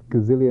just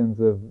gazillions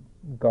of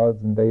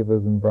gods and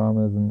devas and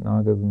brahmas and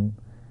nagas and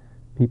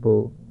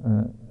people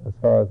as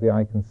far as the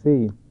eye can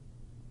see,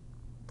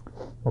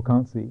 or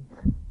can't see.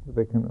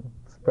 They can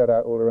spread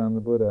out all around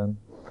the Buddha. And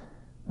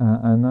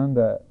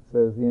Ananda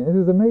says, this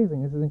is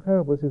amazing, this is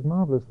incredible, this is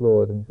marvelous,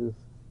 Lord. And he says,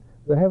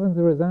 the heavens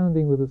are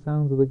resounding with the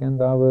sounds of the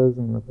Gandharvas,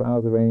 and the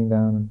flowers are raining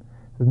down. And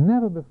says,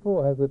 never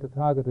before has the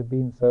Tathagata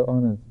been so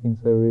honored, been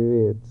so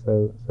revered,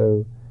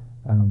 so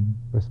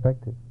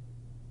respected.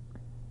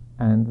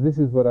 And this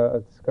is what I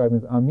describe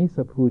as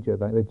amisa puja,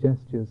 like the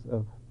gestures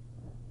of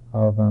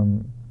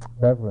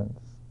reverence.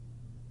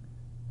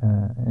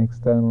 an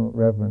external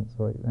reverence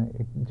or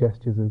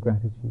gestures of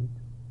gratitude.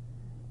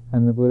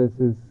 And the Buddha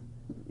says,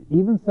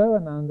 even so,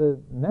 Ananda,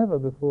 never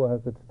before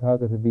has the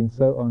Tathagata been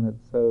so honored,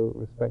 so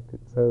respected,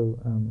 so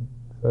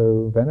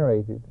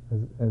venerated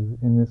as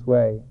in this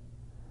way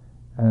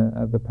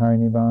at the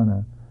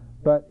Parinibbana.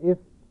 But if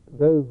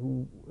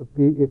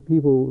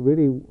people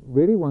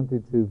really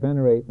wanted to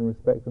venerate and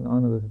respect and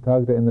honor the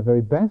Tathagata in the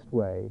very best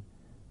way,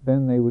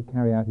 then they would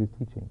carry out his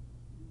teaching.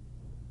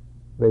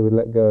 They would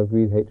let go of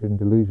greed, hatred, and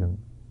delusion.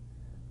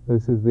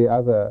 This is the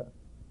other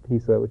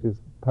piece, which is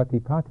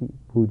Patipati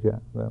puja,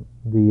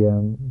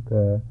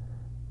 the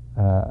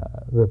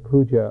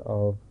puja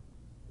of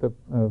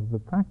the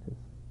practice.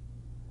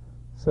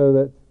 So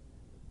that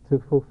to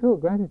fulfill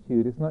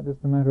gratitude, it's not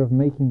just a matter of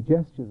making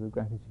gestures of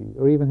gratitude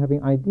or even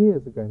having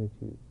ideas of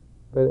gratitude,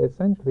 but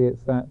essentially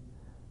it's that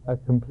a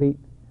complete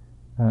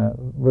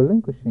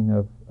relinquishing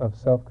of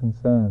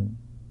self-concern,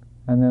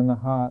 and then the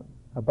heart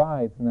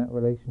abides in that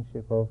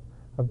relationship of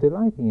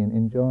delighting in,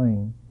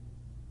 enjoying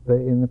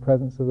in the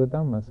presence of the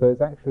Dhamma. So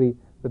it's actually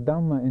the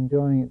Dhamma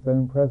enjoying its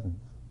own presence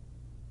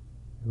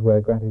is where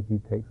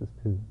gratitude takes us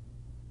to.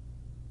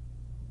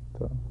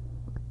 So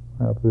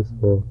I hope this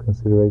for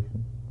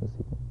consideration this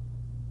evening.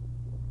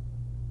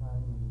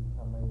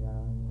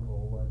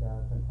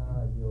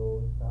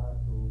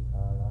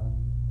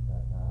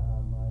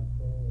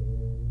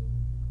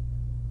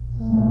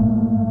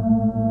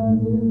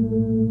 Sadhu,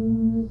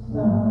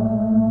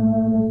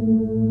 sadhu,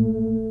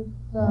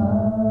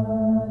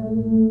 sadhu.